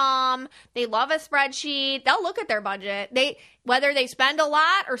system. They love a spreadsheet. They'll look at their budget. Whether they spend a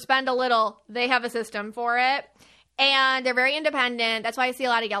lot or spend a little, they have a system for it. And they're very independent. That's why I see a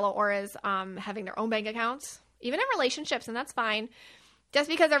lot of yellow auras having their own bank accounts, even in relationships, and that's fine. Just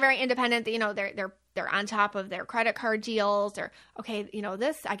because they're very independent, they're on top of their credit card deals. They're okay.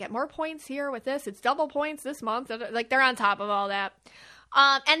 This I get more points here with this. It's double points this month. Like they're on top of all that.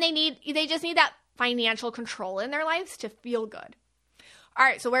 And they just need that financial control in their lives to feel good. All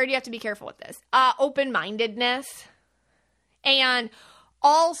right. So where do you have to be careful with this? Open-mindedness, and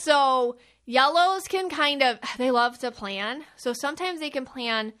also yellows can they love to plan. So sometimes they can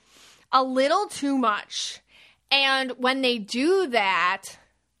plan a little too much. And when they do that,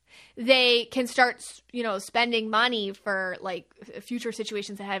 they can start, spending money for like future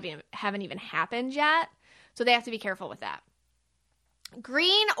situations that haven't even happened yet. So they have to be careful with that.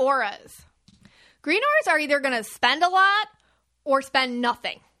 Green auras. Green auras are either going to spend a lot or spend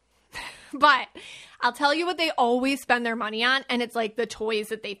nothing. But I'll tell you what they always spend their money on, and it's like the toys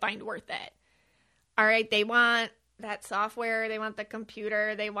that they find worth it. All right, they want that software, they want the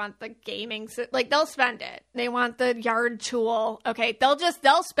computer, they want the gaming, like they'll spend it. They want the yard tool. Okay, they'll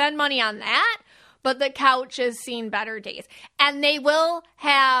spend money on that, but the couch has seen better days. And they will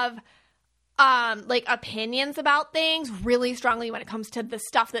have like opinions about things really strongly when it comes to the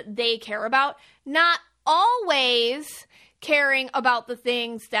stuff that they care about, not always caring about the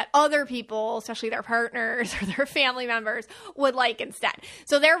things that other people, especially their partners or their family members, would like instead.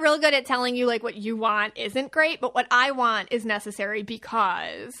 So they're real good at telling you like what you want isn't great, but what I want is necessary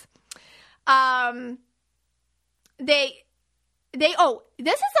because this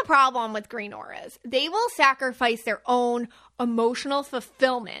is the problem with green auras. They will sacrifice their own emotional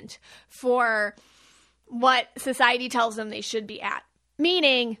fulfillment for what society tells them they should be at.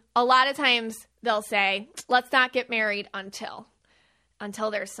 Meaning, a lot of times they'll say, let's not get married until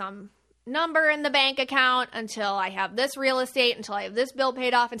there's some number in the bank account, until I have this real estate, until I have this bill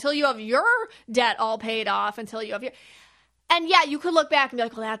paid off, until you have your debt all paid off, until you have your... And yeah, you could look back and be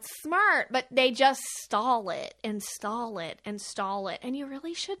like, well, that's smart, but they just stall it and stall it and stall it. And you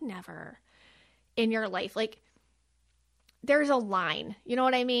really should never in your life. Like, there's a line. You know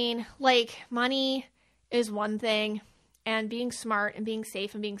what I mean? Like, money is one thing, and being smart and being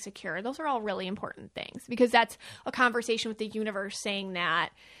safe and being secure, those are all really important things, because that's a conversation with the universe saying that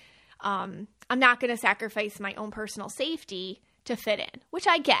I'm not going to sacrifice my own personal safety to fit in, which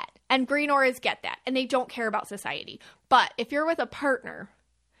I get. And green auras get that, and they don't care about society. But if you're with a partner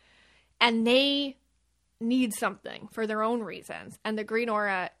and they need something for their own reasons, and the green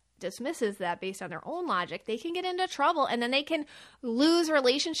aura dismisses that based on their own logic, they can get into trouble, and then they can lose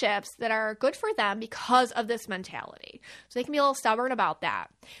relationships that are good for them because of this mentality. So they can be a little stubborn about that.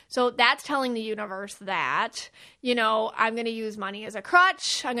 So that's telling the universe that, I'm going to use money as a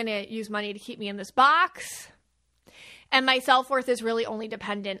crutch. I'm going to use money to keep me in this box. And my self-worth is really only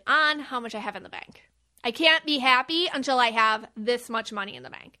dependent on how much I have in the bank. I can't be happy until I have this much money in the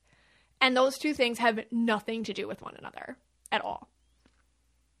bank. And those two things have nothing to do with one another at all.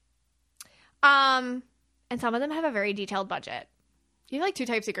 And some of them have a very detailed budget. You have like two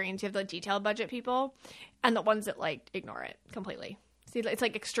types of greens. You have the detailed budget people and the ones that like ignore it completely. See, it's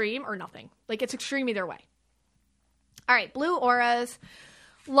like extreme or nothing. Like it's extreme either way. All right, blue auras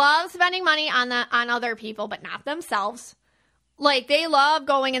love spending money on other people, but not themselves. Like, they love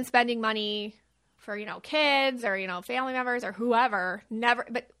going and spending money for, kids or, family members or whoever. Never,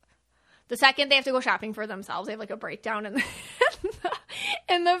 but the second they have to go shopping for themselves, they have like a breakdown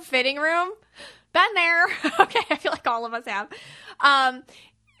in the fitting room. Been there. Okay, I feel like all of us have.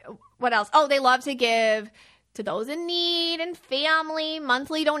 What else? Oh, they love to give to those in need and family,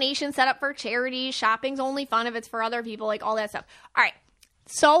 monthly donations set up for charity. Shopping's only fun if it's for other people, like all that stuff. All right.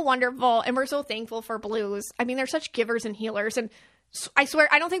 So wonderful. And we're so thankful for blues. I mean, they're such givers and healers. And I swear,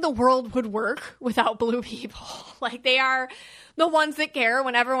 I don't think the world would work without blue people. Like, they are the ones that care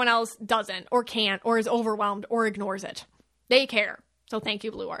when everyone else doesn't or can't or is overwhelmed or ignores it. They care. So thank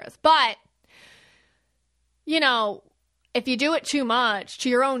you, blue auras. But, if you do it too much to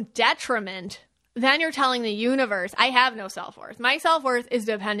your own detriment, then you're telling the universe, I have no self-worth. My self-worth is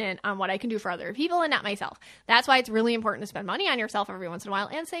dependent on what I can do for other people and not myself. That's why it's really important to spend money on yourself every once in a while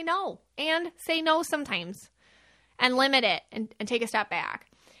and say no. And say no sometimes. And limit it and take a step back.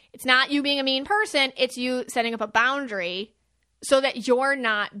 It's not you being a mean person. It's you setting up a boundary so that you're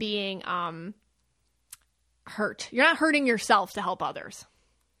not being hurt. You're not hurting yourself to help others.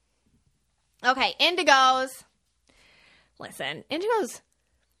 Okay, indigos. Listen, indigos,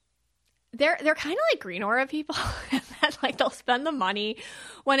 they're kind of like green aura people. That, like, they'll spend the money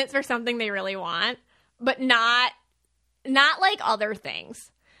when it's for something they really want, but not like other things.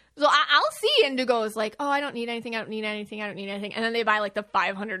 So I'll see indigos like, oh, I don't need anything. And then they buy like the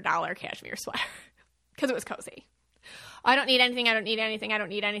 $500 cashmere sweater because it was cozy. I don't need anything.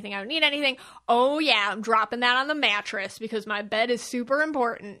 Oh, yeah, I'm dropping that on the mattress because my bed is super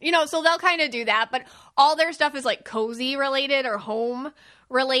important. So they'll kind of do that. But all their stuff is like cozy related or home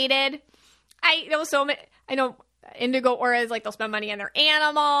related. I know indigo auras, like, they'll spend money on their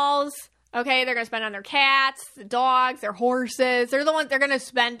animals. Okay, they're going to spend on their cats, the dogs, their horses. They're the ones, they're going to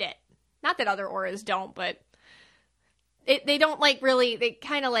spend it. Not that other auras don't, but they don't they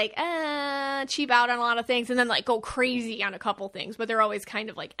kind of cheap out on a lot of things and then like go crazy on a couple things, but they're always kind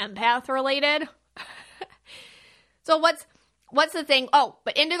of like empath related. So what's the thing? Oh,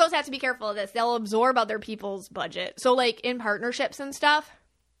 but indigos have to be careful of this. They'll absorb other people's budget. So like in partnerships and stuff,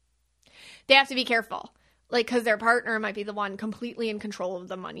 they have to be careful. Like, because their partner might be the one completely in control of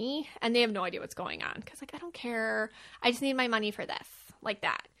the money and they have no idea what's going on. Because, like, I don't care. I just need my money for this. Like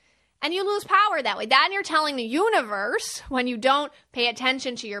that. And you lose power that way. Then you're telling the universe, when you don't pay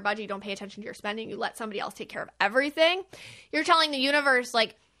attention to your budget, you don't pay attention to your spending, you let somebody else take care of everything. You're telling the universe,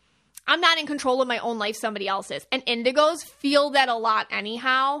 like, I'm not in control of my own life, somebody else is. And indigos feel that a lot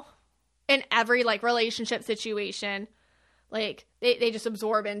anyhow in every, like, relationship situation. Like, they just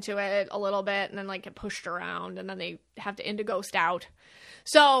absorb into it a little bit and then, like, get pushed around and then they have to indighost out.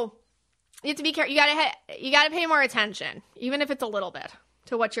 So you have to be careful. You gotta pay more attention, even if it's a little bit,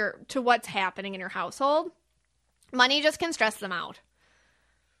 to what's happening in your household. Money just can stress them out.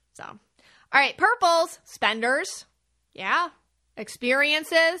 So, all right, purples, spenders. Yeah.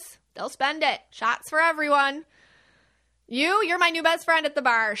 Experiences, they'll spend it. Shots for everyone. You're my new best friend at the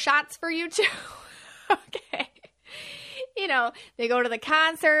bar. Shots for you too. Okay. They go to the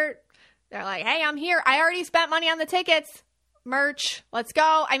concert. They're like, hey, I'm here. I already spent money on the tickets. Merch. Let's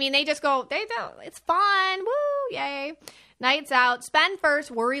go. I mean, they just go, it's fun. Woo, yay. Nights out. Spend first,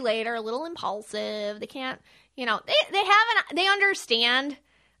 worry later. A little impulsive. They can't, they understand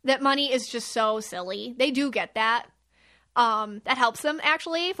that money is just so silly. They do get that. That helps them,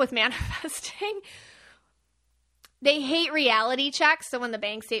 actually, with manifesting. They hate reality checks, so when the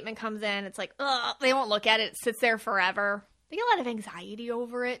bank statement comes in, it's like, ugh, they won't look at it. It sits there forever. They get a lot of anxiety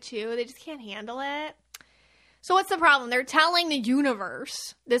over it, too. They just can't handle it. So what's the problem? They're telling the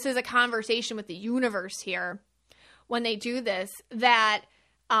universe, this is a conversation with the universe here, when they do this, that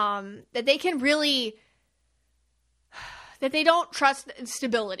they can really, that they don't trust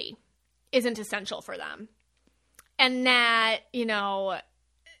stability isn't essential for them. And that,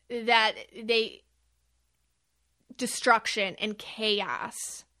 that destruction and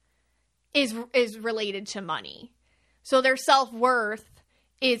chaos is related to money. So their self-worth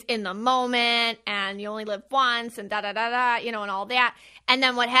is in the moment and you only live once and da-da-da-da, and all that. And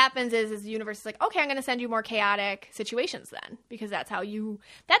then what happens is the universe is like, okay, I'm going to send you more chaotic situations then, because that's how you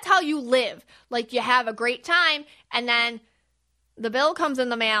live. Like, you have a great time and then the bill comes in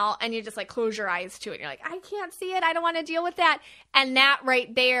the mail and you just like close your eyes to it. You're like, I can't see it. I don't want to deal with that. And that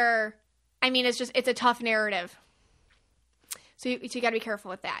right there, I mean, it's a tough narrative. So you got to be careful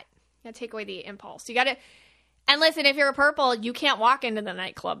with that. You got to take away the impulse. You got to, and listen, if you're a purple, you can't walk into the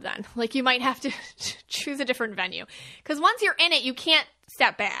nightclub then. Like, you might have to choose a different venue. Because once you're in it, you can't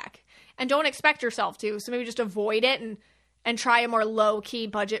step back. and don't expect yourself to. So maybe just avoid it and try a more low-key,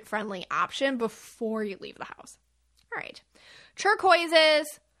 budget-friendly option before you leave the house. All right.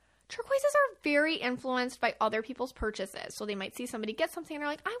 Turquoises. Turquoises are very influenced by other people's purchases. So they might see somebody get something and they're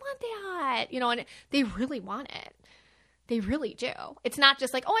like, I want that, and they really want it. They really do. It's not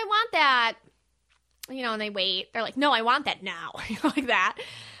just like, oh, I want that, and they wait. They're like, no, I want that now, like that.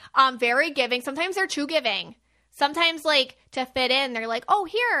 Very giving. Sometimes they're too giving. Sometimes, like, to fit in, they're like, oh,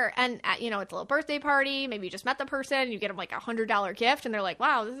 here. And, it's a little birthday party. Maybe you just met the person and you get them, like, $100 gift. And they're like,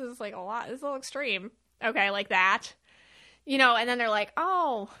 wow, this is, like, a lot. This is a little extreme. Okay, like that. And then they're like,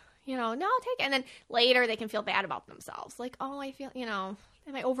 oh, no, take it. And then later they can feel bad about themselves. Like, oh, I feel, am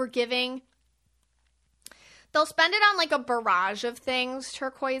I overgiving? They'll spend it on, like, a barrage of things,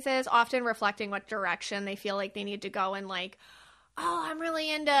 turquoises, often reflecting what direction they feel like they need to go in, like, oh, I'm really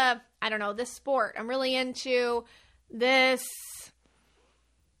into, I don't know, this sport. I'm really into this.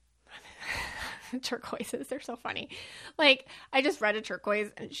 Turquoises, they're so funny. Like, I just read a turquoise,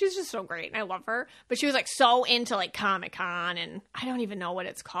 and she's just so great, and I love her. But she was, like, so into, like, Comic-Con, and I don't even know what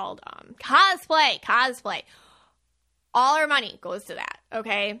it's called. Cosplay. All her money goes to that,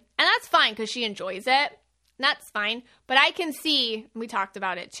 okay? And that's fine, because she enjoys it. That's fine. But I can see, we talked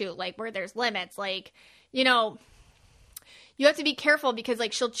about it, too, like, where there's limits. Like, you have to be careful because,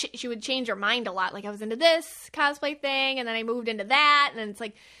 like, she would change her mind a lot. Like, I was into this cosplay thing, and then I moved into that, and it's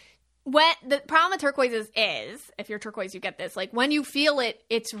like, when the problem with turquoises is, if you're turquoise, you get this, like, when you feel it,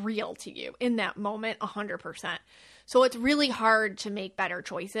 it's real to you in that moment, 100%. So it's really hard to make better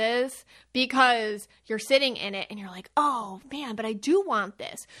choices because you're sitting in it and you're like, oh, man, but I do want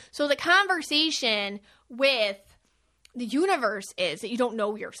this. So the conversation with the universe is that you don't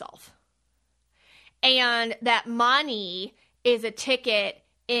know yourself. And that money is a ticket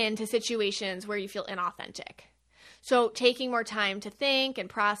into situations where you feel inauthentic. So taking more time to think and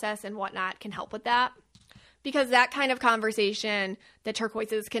process and whatnot can help with that. Because that kind of conversation that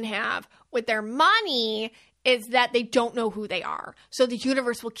turquoises can have with their money is that they don't know who they are. So the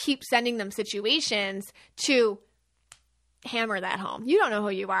universe will keep sending them situations to hammer that home. You don't know who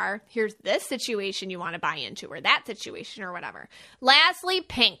you are. Here's this situation you want to buy into, or that situation, or whatever. Lastly,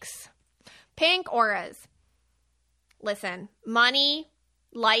 pinks. Pink auras. Listen, money,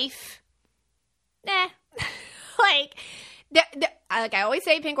 life, like I always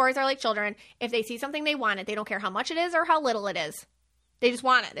say, pink auras are like children. If they see something, they want it. They don't care how much it is or how little it is. They just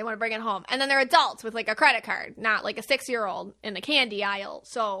want it. They want to bring it home. And then they're adults with, like, a credit card, not like a 6-year-old in the candy aisle.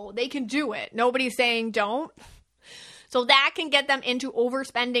 So they can do it. Nobody's saying don't. So that can get them into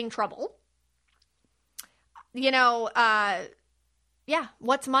overspending trouble.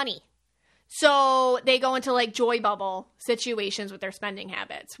 What's money? So they go into, like, joy bubble situations with their spending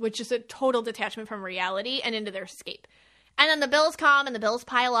habits, which is a total detachment from reality and into their escape. And then the bills come and the bills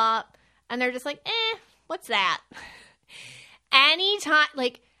pile up and they're just like, what's that? Anytime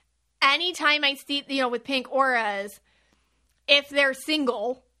I see, with pink auras, if they're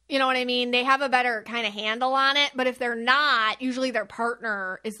single, you know what I mean? They have a better kind of handle on it. But if they're not, usually their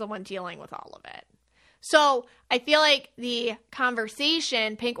partner is the one dealing with all of it. So I feel like the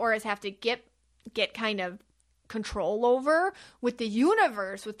conversation pink auras have to get kind of control over with the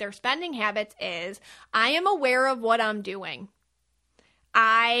universe, with their spending habits, is I am aware of what I'm doing.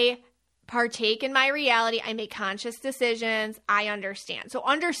 I partake in my reality. I make conscious decisions. I understand. So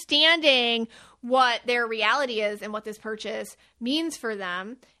understanding what their reality is and what this purchase means for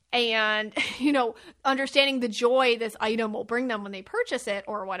them, and, understanding the joy this item will bring them when they purchase it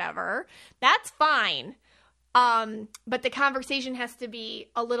or whatever, that's fine. But the conversation has to be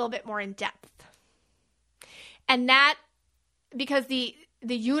a little bit more in depth. And that, because the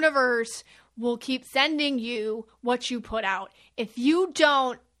universe will keep sending you what you put out. If you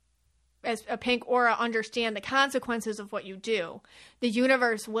don't, as a pink aura, understand the consequences of what you do, the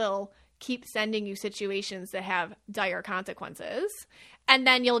universe will keep sending you situations that have dire consequences. And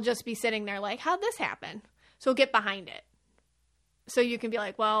then you'll just be sitting there like, how'd this happen? So get behind it. So you can be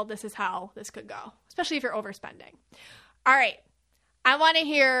like, well, this is how this could go, especially if you're overspending. All right. I want to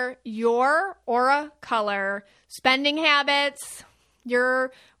hear your aura color, spending habits,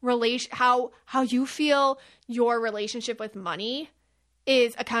 your how you feel your relationship with money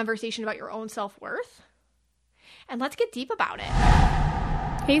is a conversation about your own self-worth. And let's get deep about it.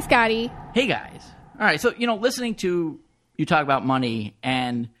 Hey, Scotty. Hey, guys. All right. So, listening to you talk about money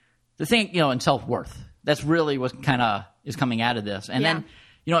and the thing, in self-worth, that's really what kind of is coming out of this. And then,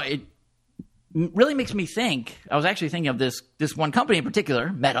 it really makes me think, I was actually thinking of this one company in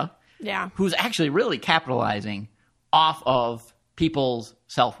particular, Meta, who's actually really capitalizing off of people's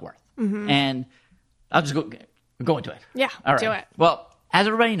self-worth. Mm-hmm. And I'll just go into it. Yeah, all right. Do it. Well, as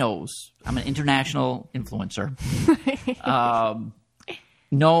everybody knows, I'm an international influencer,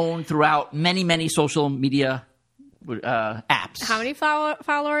 known throughout many, many social media apps. How many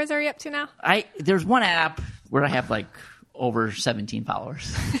followers are you up to now? There's one app where I have like over 17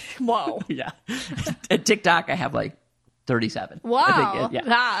 followers. Whoa. Yeah. At TikTok, I have like 37. Wow. I think, yeah.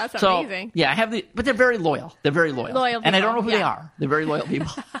 That's amazing. Yeah, I have but they're very loyal. They're very loyal. Loyal and I people, don't know who they are. They're very loyal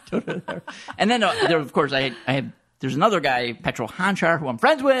people. And then there, of course, I have. There's another guy, Petro Hanchar, who I'm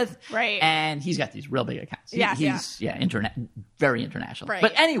friends with. Right. And he's got these real big accounts. He's very international. Right.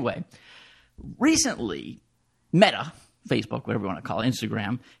 But anyway, recently, Meta, Facebook, whatever you want to call it,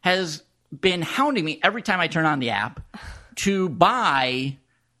 Instagram, has been hounding me every time I turn on the app to buy,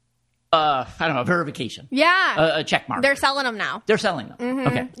 I don't know, verification. Yeah. A check mark. They're selling them now. They're selling them. Mm-hmm.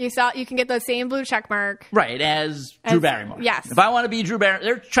 Okay. You can get the same blue check mark. Right, as Drew Barrymore. Yes. If I want to be Drew Barrymore,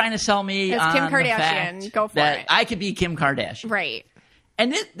 they're trying to sell me As on Kim the Kardashian. fact Go for that it. I could be Kim Kardashian. Right.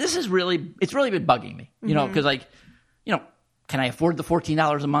 And it's really been bugging me, you know, because can I afford the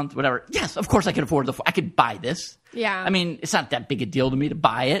 $14 a month, whatever? Yes, of course I could afford I could buy this. Yeah. I mean, it's not that big a deal to me to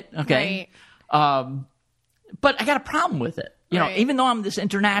buy it, okay? Right. But I got a problem with it. You know, Right. even though I'm this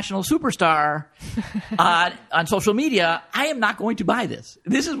international superstar on social media, I am not going to buy this.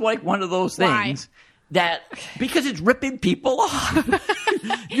 This is like one of those things because it's ripping people off.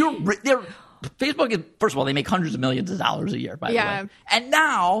 Facebook is, first of all, they make hundreds of millions of dollars a year, by the way. And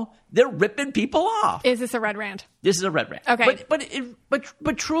now they're ripping people off. Is this a red rant? This is a red rant. Okay.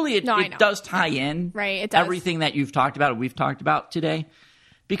 But truly, it does tie in right, it does. everything that you've talked about and we've talked about today,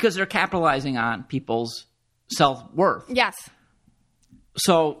 because they're capitalizing on people's self-worth. Yes.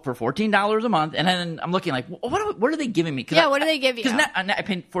 So for $14 a month, and then I'm looking like, what are they giving me? What do they give you? Because I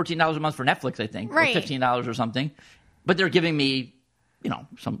pay $14 a month for Netflix, I think, right. or $15 or something. But they're giving me,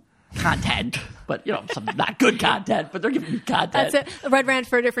 some content, but some not good content. But they're giving me content. That's a red rant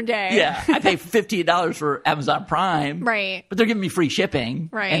for a different day. Yeah, I pay $15 for Amazon Prime, right? But they're giving me free shipping,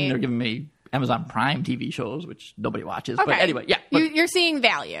 right? And they're giving me Amazon Prime TV shows, which nobody watches. Okay. But anyway, yeah, you're seeing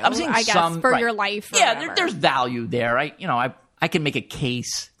value. I'm seeing I guess, for your life. Yeah, there's value there. I can make a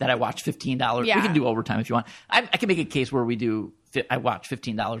case that I watch $15. Yeah. We can do overtime if you want. I can make a case where I watch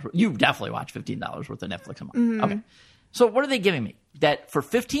 $15. You definitely watch $15 worth of Netflix a month. Mm-hmm. Okay. So what are they giving me? That for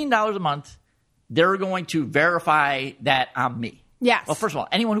 $15 a month, they're going to verify that I'm me. Yes. Well, first of all,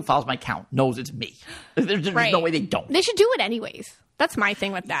 anyone who follows my account knows it's me. There's no way they don't. They should do it anyways. That's my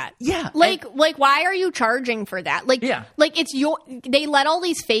thing with that. Yeah. Like why are you charging for that? Like it's they let all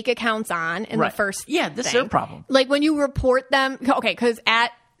these fake accounts on in the first this is their problem. Like when you report them, okay, because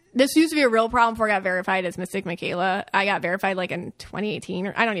this used to be a real problem before I got verified as Mystic Michaela. I got verified like in 2018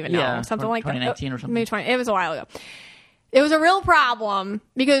 or I don't even know, something like that. 2019 or something. Maybe 20. It was a while ago. It was a real problem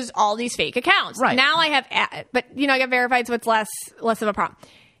because all these fake accounts. Right. Now I have, I got verified, so it's less of a problem.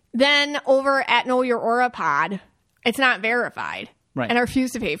 Then over at Know Your Aura Pod, it's not verified. Right. And I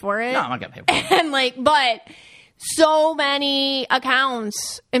refuse to pay for it. No, I'm not going to pay for it. And but so many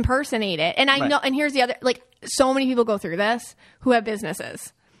accounts impersonate it. And I know, and here's the other, so many people go through this who have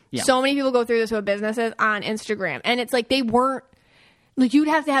businesses. Yeah. So many people go through this who have businesses on Instagram. And it's they weren't, you'd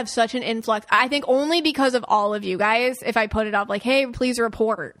have to have such an influx. I think only because of all of you guys, if I put it up hey, please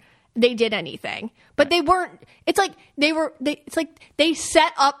report, they did anything. But they weren't, they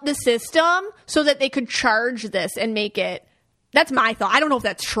set up the system so that they could charge this and make it. That's my thought. I don't know if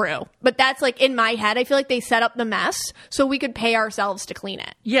that's true, but that's in my head. I feel like they set up the mess so we could pay ourselves to clean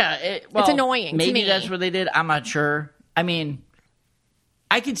it. Yeah. It's annoying to me. Maybe that's what they did. I'm not sure. I mean,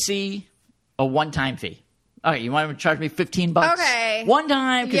 I could see a one-time fee. Okay, you want to charge me $15? Okay. One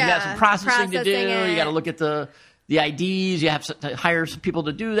time because you got some processing to do. It. You got to look at the IDs. You have to hire some people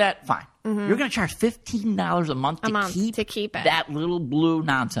to do that. Fine. Mm-hmm. You're going to charge $15 a month to keep it. That little blue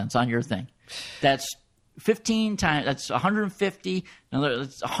nonsense on your thing. That's 15 times. That's $150.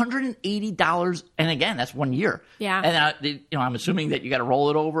 That's $180. And again, that's 1 year. Yeah. And I'm assuming that you got to roll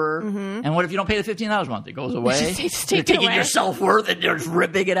it over. Mm-hmm. And what if you don't pay the $15 a month? It goes away. You're taking your self-worth and you're just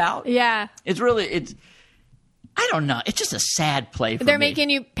ripping it out. Yeah. I don't know. It's just a sad play for They're me. making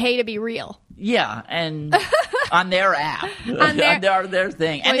you pay to be real. Yeah, and on their app, on their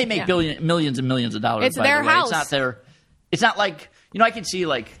thing, and they make millions and millions of dollars. It's their house. It's not like I can see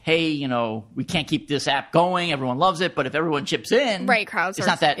hey, we can't keep this app going. Everyone loves it, but if everyone chips in, right? Crowdsource. It's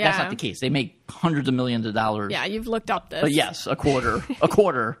not that. Yeah. That's not the case. They make hundreds of millions of dollars. Yeah, you've looked up this. But yes, a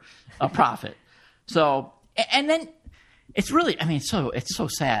quarter a profit. So, and then it's really. I mean, it's so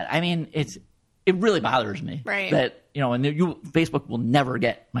sad. I mean, it really bothers me that and Facebook will never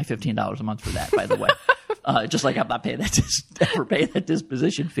get my $15 a month for that. By the way, just like I'm not paying that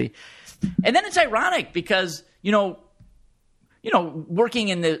disposition fee. And then it's ironic because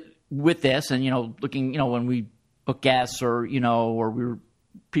working with this and, looking, when we book guests or, or we're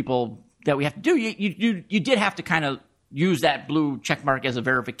people that we have to do, you did have to kind of use that blue check mark as a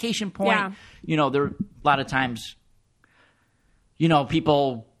verification point. Yeah. There a lot of times,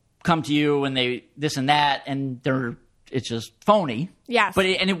 people come to you and they this and that, and it's just phony. Yes. But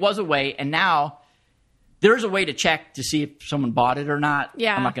it was a way, and now there is a way to check to see if someone bought it or not.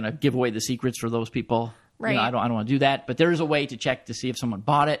 Yeah. I'm not going to give away the secrets for those people. Right. I don't want to do that. But there is a way to check to see if someone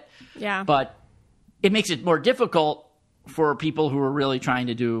bought it. Yeah. But it makes it more difficult for people who are really trying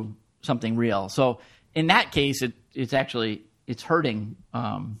to do something real. So in that case, it's hurting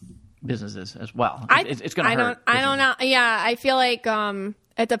businesses as well. It's going to hurt. I don't know. Yeah, I feel like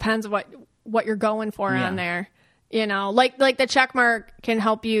it depends what you're going for on there. Like the check mark can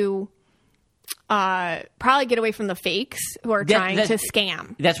help you probably get away from the fakes who are trying to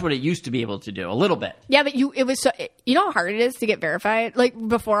scam. That's what it used to be able to do a little bit. Yeah, but it was how hard it is to get verified. Like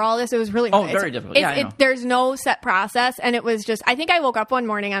before all this, it was really hard. Oh, very difficult. I know. There's no set process, and it was just. I think I woke up one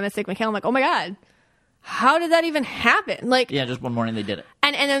morning on the Sigma K. I'm like, oh my god, how did that even happen? Like, yeah, just one morning they did it.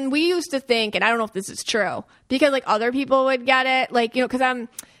 And then we used to think, and I don't know if this is true, because like other people would get it, like because I'm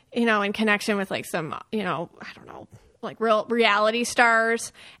in connection with like some I don't know, like real reality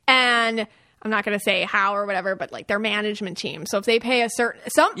stars, and I'm not going to say how or whatever, but like their management team. So if they pay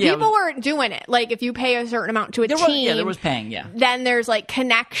people were doing it. Like if you pay a certain amount to a team. There was paying, then there's like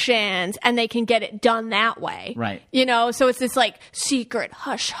connections and they can get it done that way. Right. So it's this like secret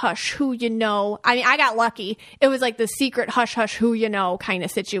hush hush who you know. I mean, I got lucky. It was like the secret hush hush who you know kind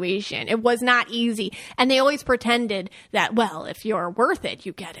of situation. It was not easy. And they always pretended that, well, if you're worth it,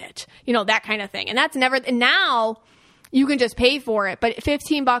 you get it. That kind of thing. And that's never, and now you can just pay for it, but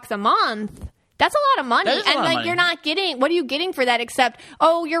 $15 a month, that's a lot of money. And like money. You're not getting, what are you getting for that except,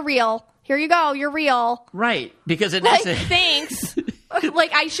 oh, you're real. Here you go. You're real. Right. Because it like, thanks.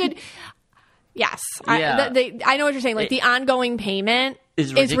 Like I should, yes. Yeah. I know what you're saying. Like the ongoing payment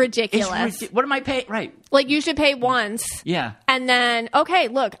is ridiculous. What am I paying? Right. Like you should pay once. Yeah. And then, okay,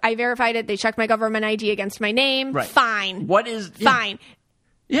 look, I verified it. They checked my government ID against my name. Right. Fine. What is? Fine.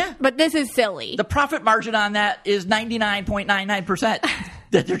 Yeah. But this is silly. The profit margin on that is 99.99%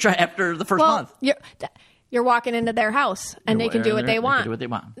 that they're trying after the first month. You're walking into their house and they can do what they want. They can do what they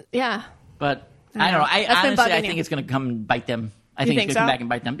want. Yeah. But I don't know. I think it's going to come and bite them. I think it's going to come back and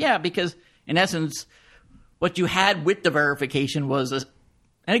bite them. Yeah, because in essence, what you had with the verification was, and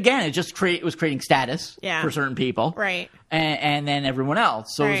again, it was creating status for certain people. Right. And then everyone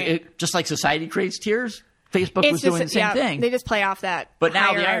else. So it just like society creates tiers. Facebook was doing the same thing. They just play off that. But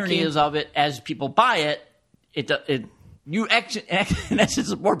hierarchy. Now the irony is of it, as people buy it, in essence,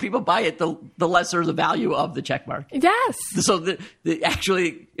 the more people buy it, the lesser the value of the check mark. Yes. So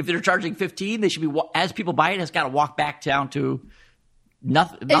actually, if they're charging $15, they should be, as people buy it, it's got to walk back down to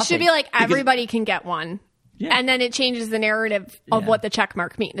nothing. It should be like everybody can get one. Yeah. And then it changes the narrative of what the check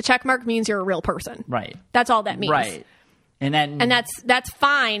mark means. The check mark means you're a real person. Right. That's all that means. Right. And that's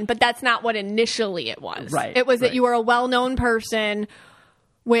fine, but that's not what initially it was. Right. It was that you were a well-known person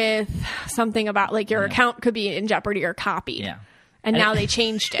with something about like your account could be in jeopardy or copied. Yeah. And now they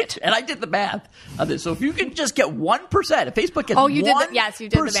changed it. And I did the math of this. So if you can just get 1%, if Facebook gets you did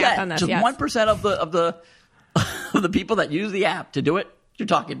the math on this. Just 1% of the people that use the app to do it, you're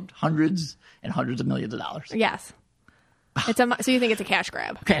talking hundreds and hundreds of millions of dollars. Yes. So you think it's a cash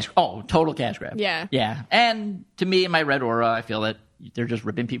grab? Total cash grab. Yeah. Yeah. And to me, in my red aura, I feel that they're just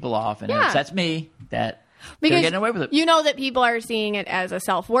ripping people off. And it upsets me that they're getting away with it. You know that people are seeing it as a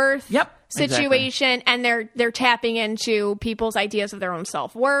self-worth situation. Exactly. And they're tapping into people's ideas of their own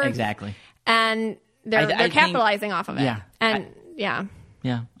self-worth. Exactly. And they're capitalizing off of it. Yeah. And yeah.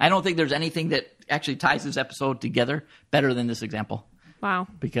 I don't think there's anything that actually ties this episode together better than this example. Wow.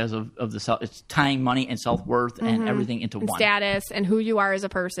 Because of it's tying money and self-worth and everything into one. Status and who you are as a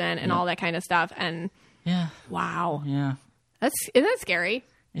person and all that kind of stuff. And wow. Yeah. Isn't that scary?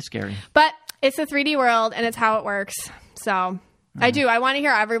 It's scary. But it's a 3D world and it's how it works. So I want to hear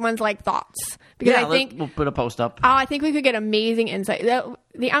everyone's like thoughts. Because I think we'll put a post up. I think we could get amazing insight. The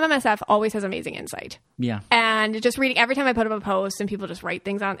MMSF always has amazing insight. Yeah. And just reading every time I put up a post and people just write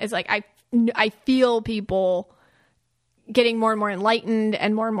things on, it's like I feel people getting more and more enlightened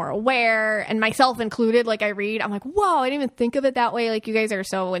and more aware, and myself included. Like I read, I'm like, whoa, I didn't even think of it that way. Like you guys are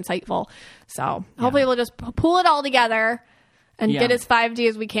so insightful. So hopefully we'll just pull it all together and get as 5D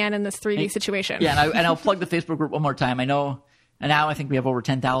as we can in this 3D situation. Yeah, and I'll plug the Facebook group one more time. I know, and now I think we have over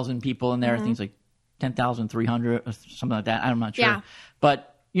 10,000 people in there. I think it's like 10,300 or something like that. I'm not sure. Yeah.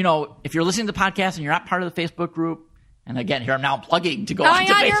 But, if you're listening to the podcast and you're not part of the Facebook group, And again, here I'm now plugging to go Oh on my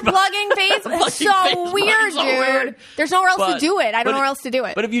to God, Facebook. you're plugging Facebook. It's so Facebook. weird, It's so dude. weird. There's nowhere else to do it. I don't know where else to do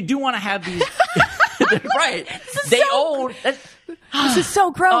it. But if you do want to have these, right? This is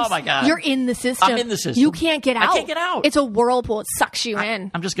so gross. Oh my God. You're in the system. I'm in the system. You can't get out. I can't get out. It's a whirlpool. It sucks you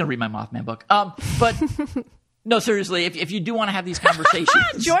in. I'm just going to read my Mothman book. But no, seriously, if you do want to have these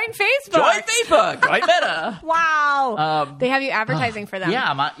conversations, Join Facebook. Join Facebook. Join Meta. Wow. They have you advertising for them. Yeah,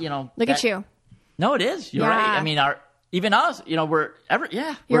 I'm. Look at you. No, it is. You're Yeah. right. I mean, even us. We're ever.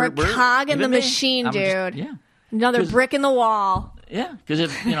 Yeah, You're we're a cog in the even me. machine, I'm dude. just- Another brick in the wall. Yeah, because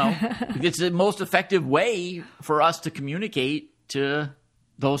it's the most effective way for us to communicate to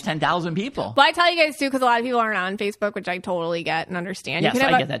those 10,000 people. Well, I tell you guys too, because a lot of people aren't on Facebook, which I totally get and understand. Yes,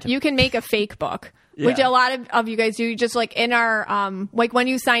 I get that too. You can make a fake book, which Yeah. a lot of you guys do. Just like in our, like when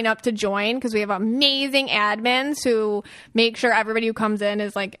you sign up to join, because we have amazing admins who make sure everybody who comes in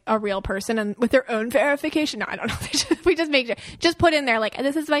is like a real person and with their own verification. No, I don't know. We just make sure, just put in there like,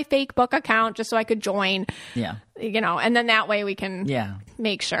 this is my fake book account just so I could join. Yeah. And then that way we can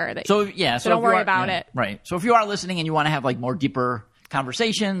make sure that. So don't if worry about it. Right. So if you are listening and you want to have like more deeper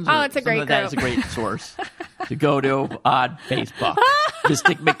conversations, it's a great like that, it's a group. great source to go to on Facebook.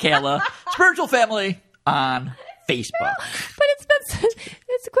 Mystic Michaela Spiritual Family on Facebook. But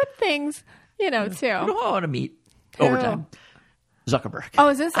it's good things, too. Who do I want to meet overtime? Zuckerberg. Oh,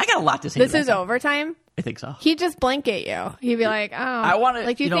 is this? I got a lot to say. This to is that guy. overtime. I think so. He'd just blink at you. He'd be like, "Oh, I want to."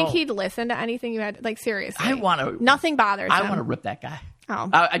 Like, do you think he'd listen to anything you had? Like, seriously, I want to. Nothing bothers him. I want to rip that guy. Oh,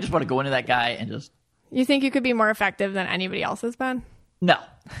 I just want to go into that guy and just. You think you could be more effective than anybody else has been? No,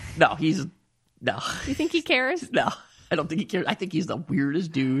 he's no. You think he cares? No, I don't think he cares. I think he's the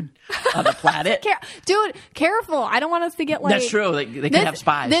weirdest dude on the planet. Dude, careful! I don't want us to get like. That's true. They could have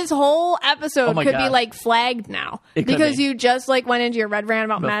spies. This whole episode could be God. like flagged now because you just like went into your red rant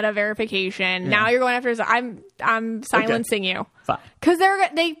about meta verification. Now you're going after. I'm silencing you. Fine. Because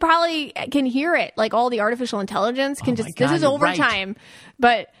they probably can hear it. Like all the artificial intelligence can my just. God, This is you're overtime, right.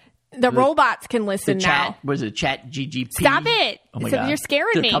 but. The robots can listen now. Was it Chat GGP? Stop it. Oh my God. You're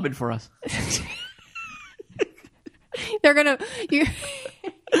scaring They're me. coming for us. They're going to...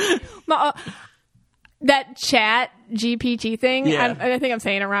 that Chat GPT thing, Yeah. I think I'm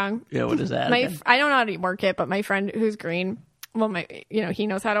saying it wrong. Yeah, what is that? I don't know how to work it, but my friend who's green, he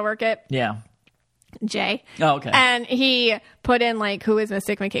knows how to work it. Yeah. Jay. Oh, okay. And he put in like, who is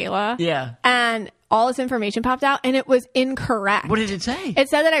Mystic Michaela? Yeah. And all this information popped out and it was incorrect. What did it say? It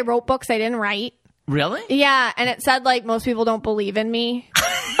said that I wrote books I didn't write. Really? Yeah. And it said like, most people don't believe in me.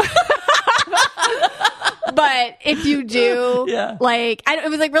 But if you do, like, it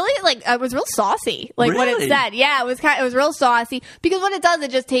was like really, like, it was real saucy, like what it said. Yeah, it was real saucy because what it does,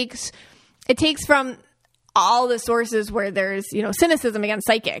 it takes from all the sources where there's, cynicism against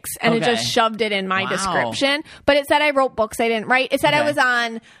psychics and it just shoved it in my description. But it said I wrote books I didn't write. It said I was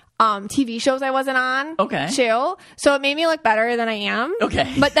on TV shows I wasn't on. Okay. Too. So it made me look better than I am.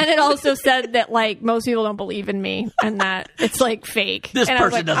 Okay. But then it also said that like most people don't believe in me and that it's like fake. This and I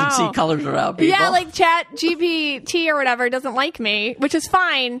was person like, doesn't see colors around people. Yeah, like Chat GPT or whatever doesn't like me, which is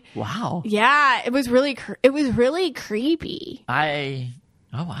fine. Wow. Yeah, it was really creepy.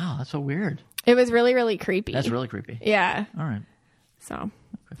 Oh wow, that's so weird. It was really, really creepy. That's really creepy. Yeah. All right. So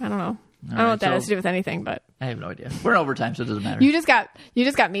I don't know. I don't know what that has to do with anything, but I have no idea. We're in overtime, so it doesn't matter. you just got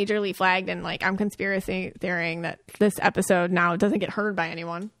majorly flagged, and like I'm conspiracy theorying that this episode now doesn't get heard by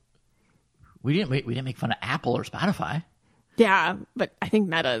anyone. We didn't make fun of Apple or Spotify. Yeah, but I think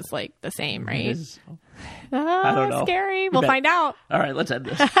Meta is like the same, right? I don't know. Scary. We'll find out. All right, let's end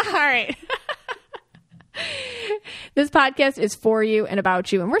this. All right. This podcast is for you and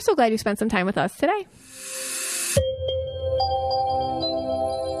about you, and we're so glad you spent some time with us today.